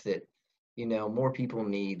life, that, you know, more people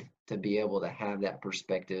need to be able to have that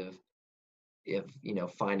perspective. If, you know,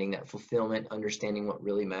 finding that fulfillment, understanding what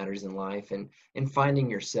really matters in life, and finding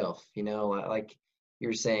yourself, you know, like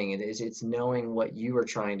you're saying, it's knowing what you are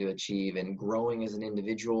trying to achieve and growing as an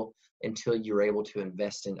individual until you're able to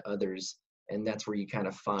invest in others. And that's where you kind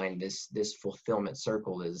of find this fulfillment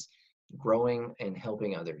circle, is growing and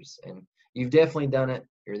helping others. And you've definitely done it.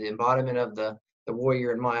 You're the embodiment of the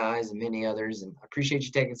warrior in my eyes, and many others. And I appreciate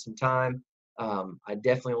you taking some time. I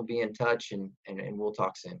definitely will be in touch, and we'll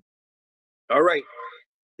talk soon. All right.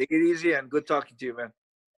 Take it easy, and good talking to you, man.